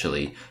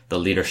 essentially. The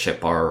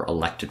leadership are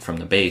elected from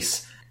the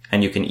base,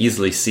 and you can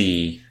easily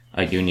see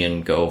a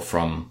union go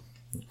from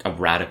a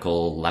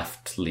radical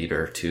left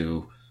leader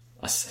to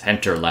a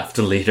center left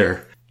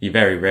leader. You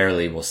very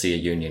rarely will see a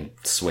union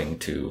swing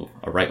to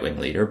a right-wing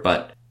leader,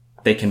 but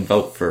they can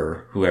vote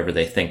for whoever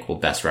they think will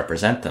best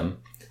represent them.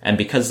 And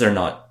because they're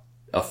not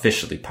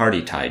officially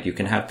party tied, you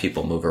can have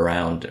people move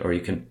around, or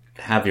you can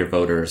have your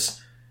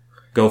voters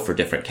go for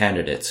different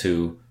candidates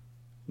who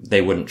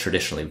they wouldn't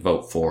traditionally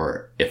vote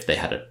for if they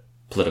had a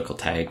political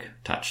tag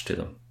attached to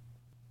them.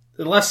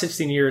 The last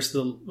 16 years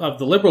of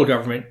the Liberal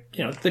government,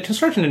 the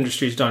construction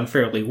industry has done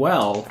fairly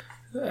well.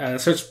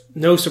 So it's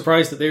no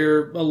surprise that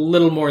they're a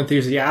little more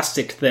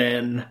enthusiastic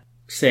than,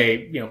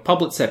 say,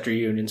 public sector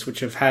unions, which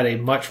have had a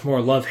much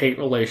more love-hate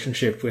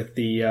relationship with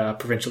the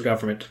provincial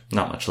government.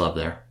 Not much love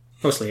there.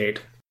 Mostly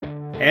hate.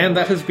 And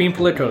that has been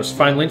Politicos.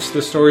 Find links to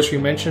the stories we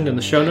mentioned in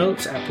the show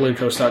notes at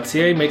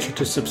politicos.ca. Make sure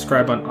to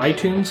subscribe on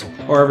iTunes,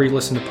 or wherever you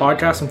listen to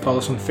podcasts, and follow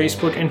us on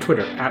Facebook and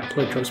Twitter at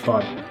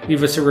PoliticosPod.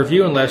 Leave us a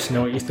review and let us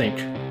know what you think.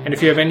 And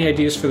if you have any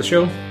ideas for the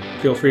show,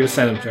 feel free to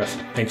send them to us.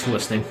 Thanks for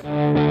listening.